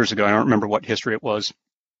years ago, I don't remember what history it was,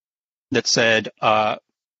 that said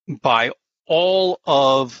by all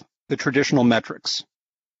of the traditional metrics,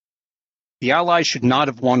 the Allies should not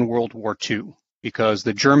have won World War II because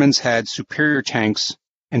the Germans had superior tanks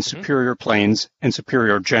and superior planes and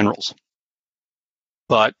superior generals.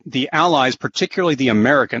 But the Allies, particularly the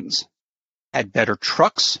Americans, had better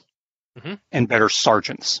trucks and better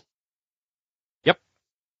sergeants. Yep.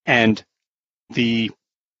 And the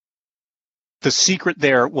secret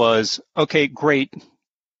there was, okay, great,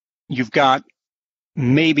 you've got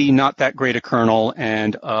maybe not that great a colonel,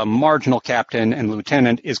 and a marginal captain and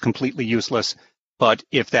lieutenant is completely useless. But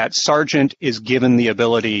if that sergeant is given the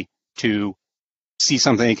ability to see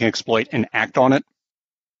something he can exploit and act on it,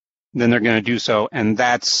 then they're going to do so. And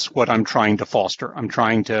that's what I'm trying to foster. I'm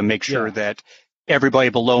trying to make sure that everybody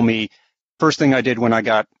below me, first thing I did when I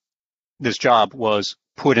got this job was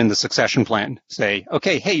put in the succession plan. Say,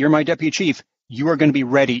 okay, hey, you're my deputy chief. You are going to be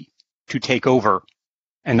ready to take over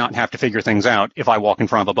and not have to figure things out if I walk in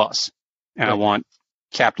front of a bus. And I want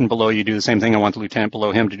captain below you to do the same thing. I want the lieutenant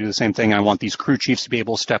below him to do the same thing. I want these crew chiefs to be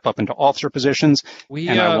able to step up into officer positions.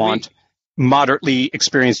 I want moderately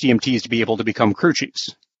experienced EMTs to be able to become crew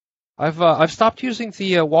chiefs. I've stopped using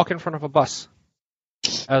the walk in front of a bus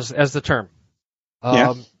as the term.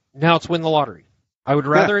 Now it's win the lottery. I would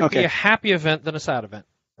rather it be a happy event than a sad event,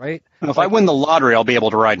 right? If I win the lottery, I'll be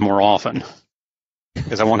able to ride more often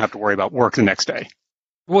because I won't have to worry about work the next day.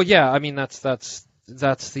 Well, yeah, I mean that's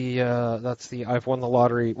the I've won the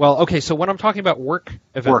lottery. Well, okay, so when I'm talking about work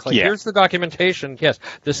events, here's the documentation. Yes,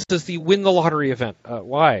 this is the win the lottery event.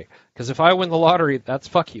 Why? Because if I win the lottery, that's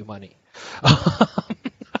fuck you money.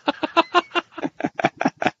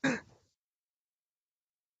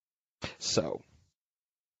 So,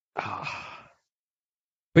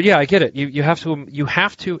 but yeah, I get it. You have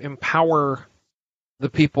to empower the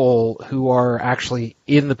people who are actually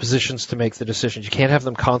in the positions to make the decisions. You can't have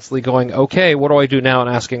them constantly going, okay, what do I do now? And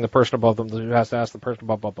asking the person above them who has to ask the person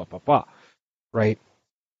above, blah, blah, blah, blah. Right?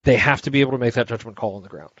 They have to be able to make that judgment call on the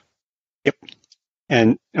ground. Yep.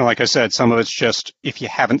 And like I said, some of it's just if you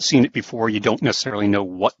haven't seen it before, you don't necessarily know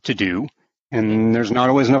what to do. And there's not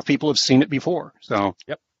always enough people who've seen it before. So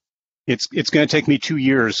Yep. It's going to take me 2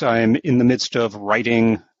 years. I'm in the midst of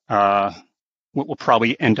writing what will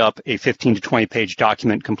probably end up a 15 to 20 page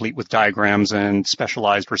document complete with diagrams and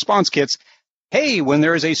specialized response kits. Hey, when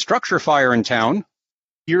there is a structure fire in town,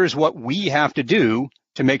 here's what we have to do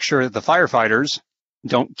to make sure that the firefighters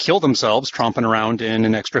don't kill themselves tromping around in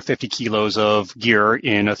an extra 50 kilos of gear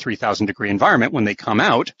in a 3,000 degree environment when they come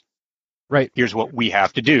out. Right. Here's what we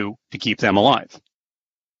have to do to keep them alive.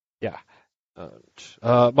 Yeah.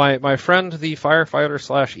 My friend, the firefighter /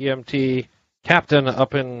 EMT captain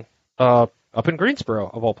up in Greensboro,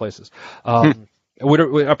 of all places, would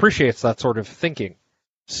appreciates that sort of thinking.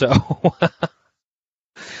 So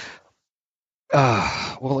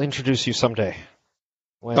we'll introduce you someday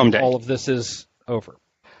when all of this is over.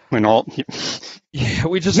 When all yeah,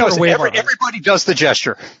 we just sort of wave everybody does the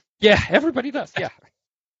gesture. Yeah, everybody does. Yeah.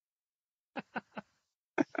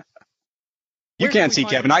 You can't see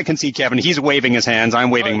Kevin. I can see Kevin. He's waving his hands. I'm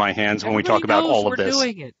waving my hands when we talk about all of this.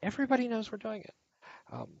 Doing it. Everybody knows we're doing it.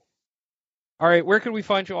 All right, where can we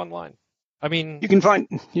find you online? I mean, you can find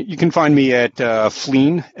me at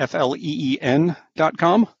Fleen,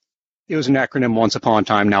 FLEEN.com. It was an acronym once upon a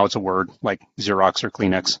time. Now it's a word, like Xerox or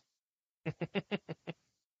Kleenex.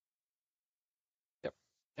 Yep.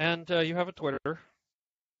 And you have a Twitter.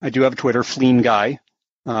 I do have a Twitter, Fleenguy,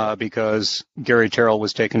 because Gary Tyrrell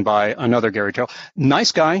was taken by another Gary Tyrrell.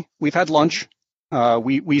 Nice guy. We've had lunch.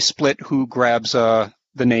 We split who grabs the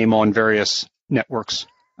name on various networks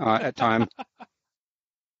at time.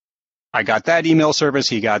 I got that email service.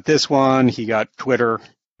 He got this one. He got Twitter.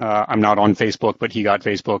 I'm not on Facebook, but he got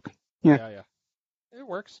Facebook. Yeah. It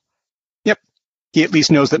works. Yep. He at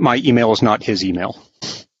least knows that my email is not his email.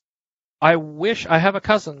 I wish I have a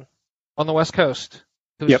cousin on the West Coast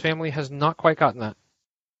whose family has not quite gotten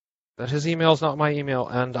that his email is not my email.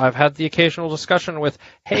 And I've had the occasional discussion with,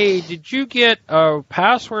 hey, did you get a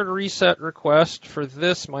password reset request for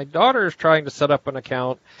this? My daughter is trying to set up an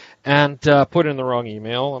account and put in the wrong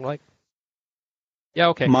email. I'm like, yeah,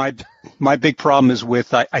 okay. My big problem is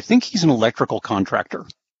with, I think he's an electrical contractor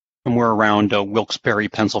somewhere around Wilkes-Barre,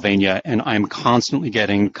 Pennsylvania, and I'm constantly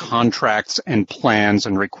getting contracts and plans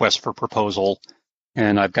and requests for proposal.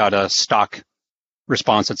 And I've got a stock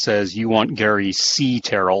response that says, you want Gary C.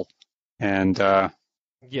 Tyrrell. And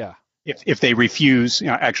if they refuse,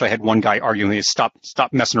 actually I had one guy arguing, stop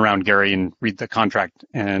messing around, Gary, and read the contract.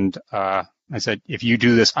 And I said, if you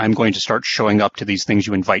do this, I'm going to start showing up to these things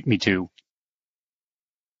you invite me to.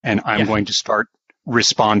 And I'm going to start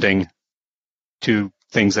responding to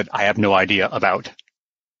things that I have no idea about.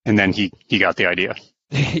 And then he got the idea.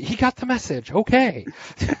 He got the message. Okay.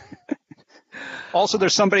 Also,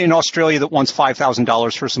 there's somebody in Australia that wants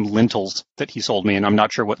 $5,000 for some lentils that he sold me, and I'm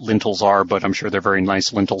not sure what lentils are, but I'm sure they're very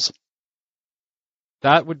nice lentils.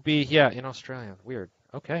 That would be, in Australia. Weird.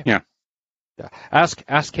 Okay. Yeah. Ask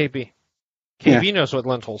KB. KB knows what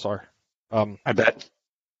lentils are. I bet.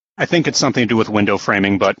 I think it's something to do with window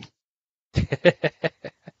framing, but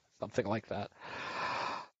something like that.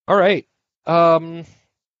 All right.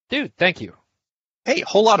 Dude, thank you. Hey,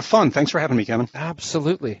 whole lot of fun. Thanks for having me, Kevin.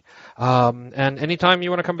 Absolutely. And anytime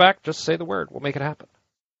you want to come back, just say the word. We'll make it happen.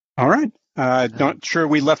 All right. Not sure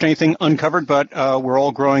we left anything uncovered, but we're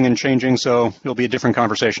all growing and changing, so it'll be a different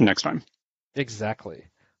conversation next time. Exactly.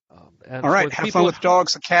 All right. Have fun with the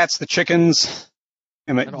dogs, the cats, the chickens.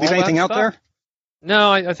 Leave anything out there?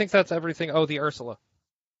 No, I think that's everything. Oh, the Ursula.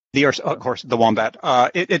 Of course, the wombat.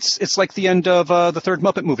 It's like the end of the third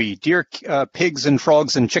Muppet movie. Deer, pigs, and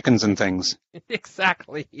frogs, and chickens and things.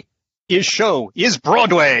 Exactly. Is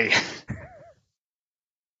Broadway.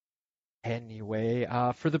 Anyway,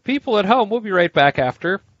 for the people at home, we'll be right back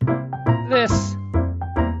after this.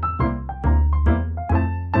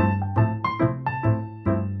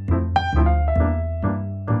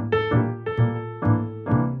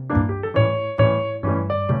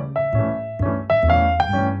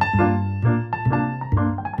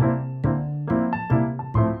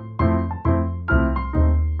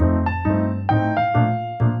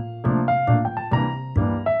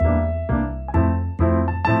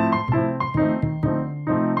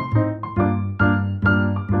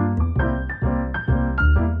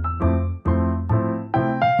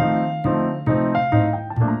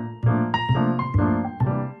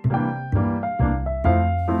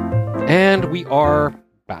 And we are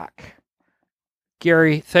back.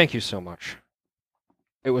 Gary, thank you so much.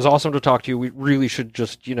 It was awesome to talk to you. We really should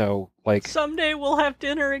just, Someday we'll have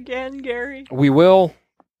dinner again, Gary. We will.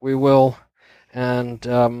 We will.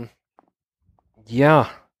 And, yeah.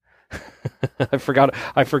 I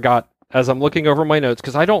forgot as I'm looking over my notes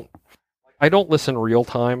because I don't listen real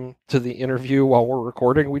time to the interview while we're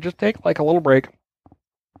recording. We just take like a little break,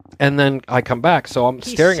 and then I come back. So I'm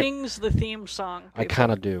He staring. sings the theme song. I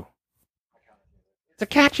kind of do. It's a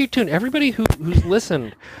catchy tune. Everybody who's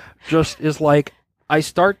listened just is like, I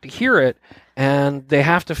start to hear it, and they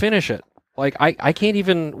have to finish it. Like, I can't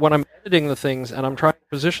even, when I'm editing the things and I'm trying to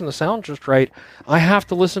position the sound just right, I have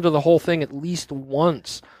to listen to the whole thing at least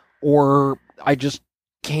once, or I just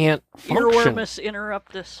can't function. Earwormus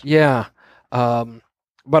interruptus. Yeah.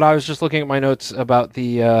 But I was just looking at my notes about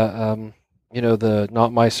the, the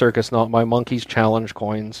Not My Circus, Not My Monkeys challenge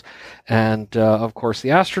coins. And, of course,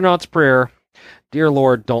 the astronaut's prayer, dear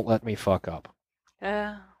Lord, don't let me fuck up.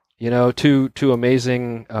 Two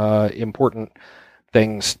amazing, important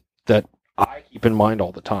things that I keep in mind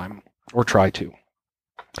all the time, or try to.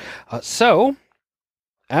 So,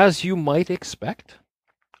 as you might expect,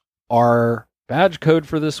 our badge code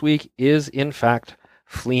for this week is, in fact,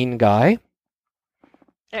 Fleenguy.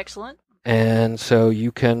 Excellent. And so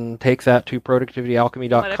you can take that to productivityalchemy.com. You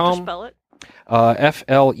might have to spell it.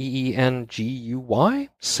 Fleenguy,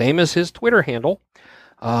 same as his Twitter handle.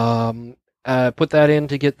 Put that in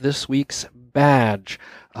to get this week's badge.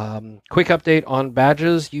 Quick update on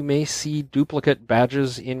badges. You may see duplicate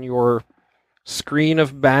badges in your screen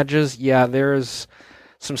of badges. Yeah, there's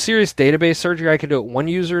some serious database surgery. I can do it one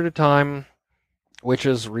user at a time, which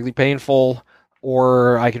is really painful,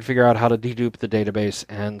 or I can figure out how to dedupe the database,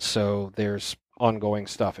 and so there's ongoing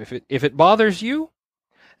stuff. If it bothers you,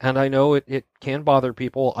 and I know it can bother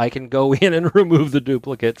people, I can go in and remove the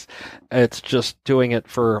duplicates. It's just doing it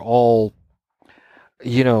for all,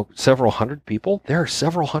 several hundred people. There are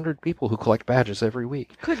several hundred people who collect badges every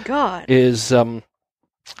week. Good God. Is a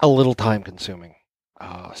little time consuming.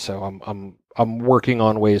 So I'm working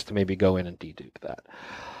on ways to maybe go in and dedupe that.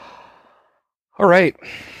 All right.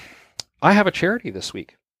 I have a charity this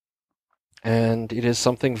week, and it is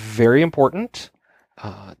something very important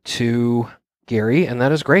to Gary, and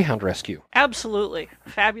that is Greyhound Rescue. Absolutely.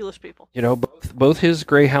 Fabulous people. Both his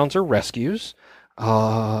Greyhounds are rescues,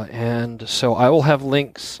 and so I will have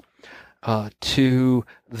links to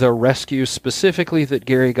the rescue specifically that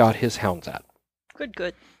Gary got his hounds at.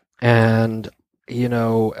 Good. And,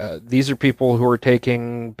 these are people who are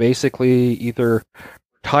taking basically either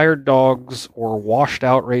tired dogs or washed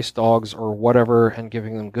out race dogs or whatever and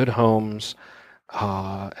giving them good homes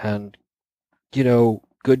and,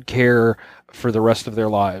 good care for the rest of their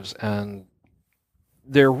lives. And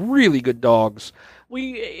they're really good dogs.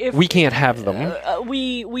 We can't have them.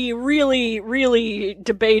 We really, really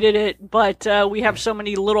debated it, but we have so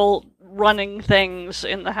many little running things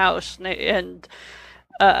in the house, and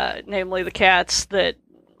namely the cats, that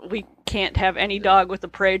we can't have any dog with a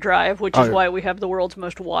prey drive, which is why we have the world's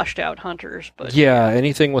most washed out hunters. But yeah,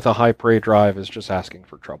 anything with a high prey drive is just asking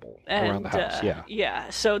for trouble around the house. Yeah.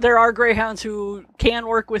 So there are greyhounds who can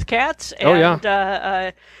work with cats,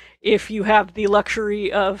 and if you have the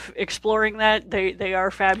luxury of exploring that, they are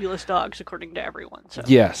fabulous dogs according to everyone. So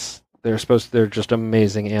yes, they're just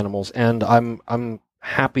amazing animals, and I'm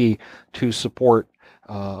happy to support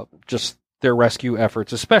just their rescue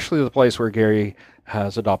efforts, especially the place where Gary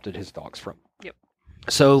has adopted his dogs from. Yep.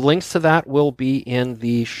 So links to that will be in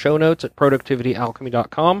the show notes at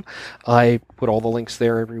productivityalchemy.com. I put all the links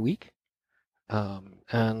there every week.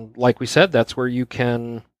 And like we said, that's where you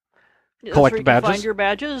can collect badges. Find your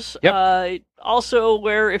badges. Yep. Also,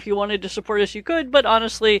 where if you wanted to support us, you could. But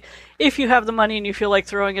honestly, if you have the money and you feel like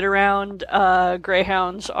throwing it around,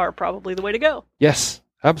 greyhounds are probably the way to go. Yes,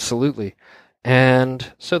 absolutely.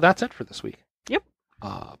 And so that's it for this week. Yep.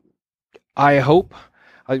 I hope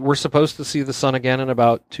we're supposed to see the sun again in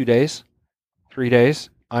about 3 days.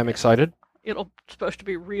 I'm excited. It's supposed to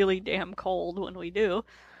be really damn cold when we do.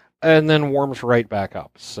 And then warms right back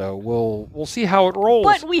up. So we'll see how it rolls.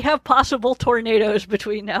 But we have possible tornadoes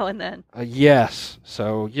between now and then. Yes.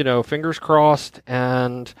 So, fingers crossed.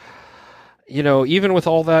 And, even with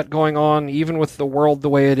all that going on, even with the world the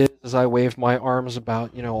way it is, as I wave my arms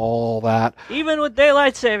about, all that. Even with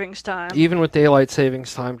daylight savings time.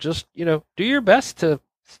 Just, do your best to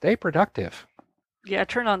stay productive. Yeah,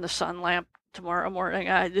 turn on the sun lamp tomorrow morning.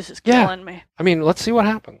 This is killing me. I mean, let's see what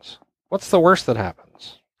happens. What's the worst that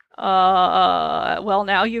happens? Well,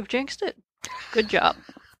 now you've jinxed it. Good job.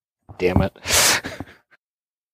 Damn it.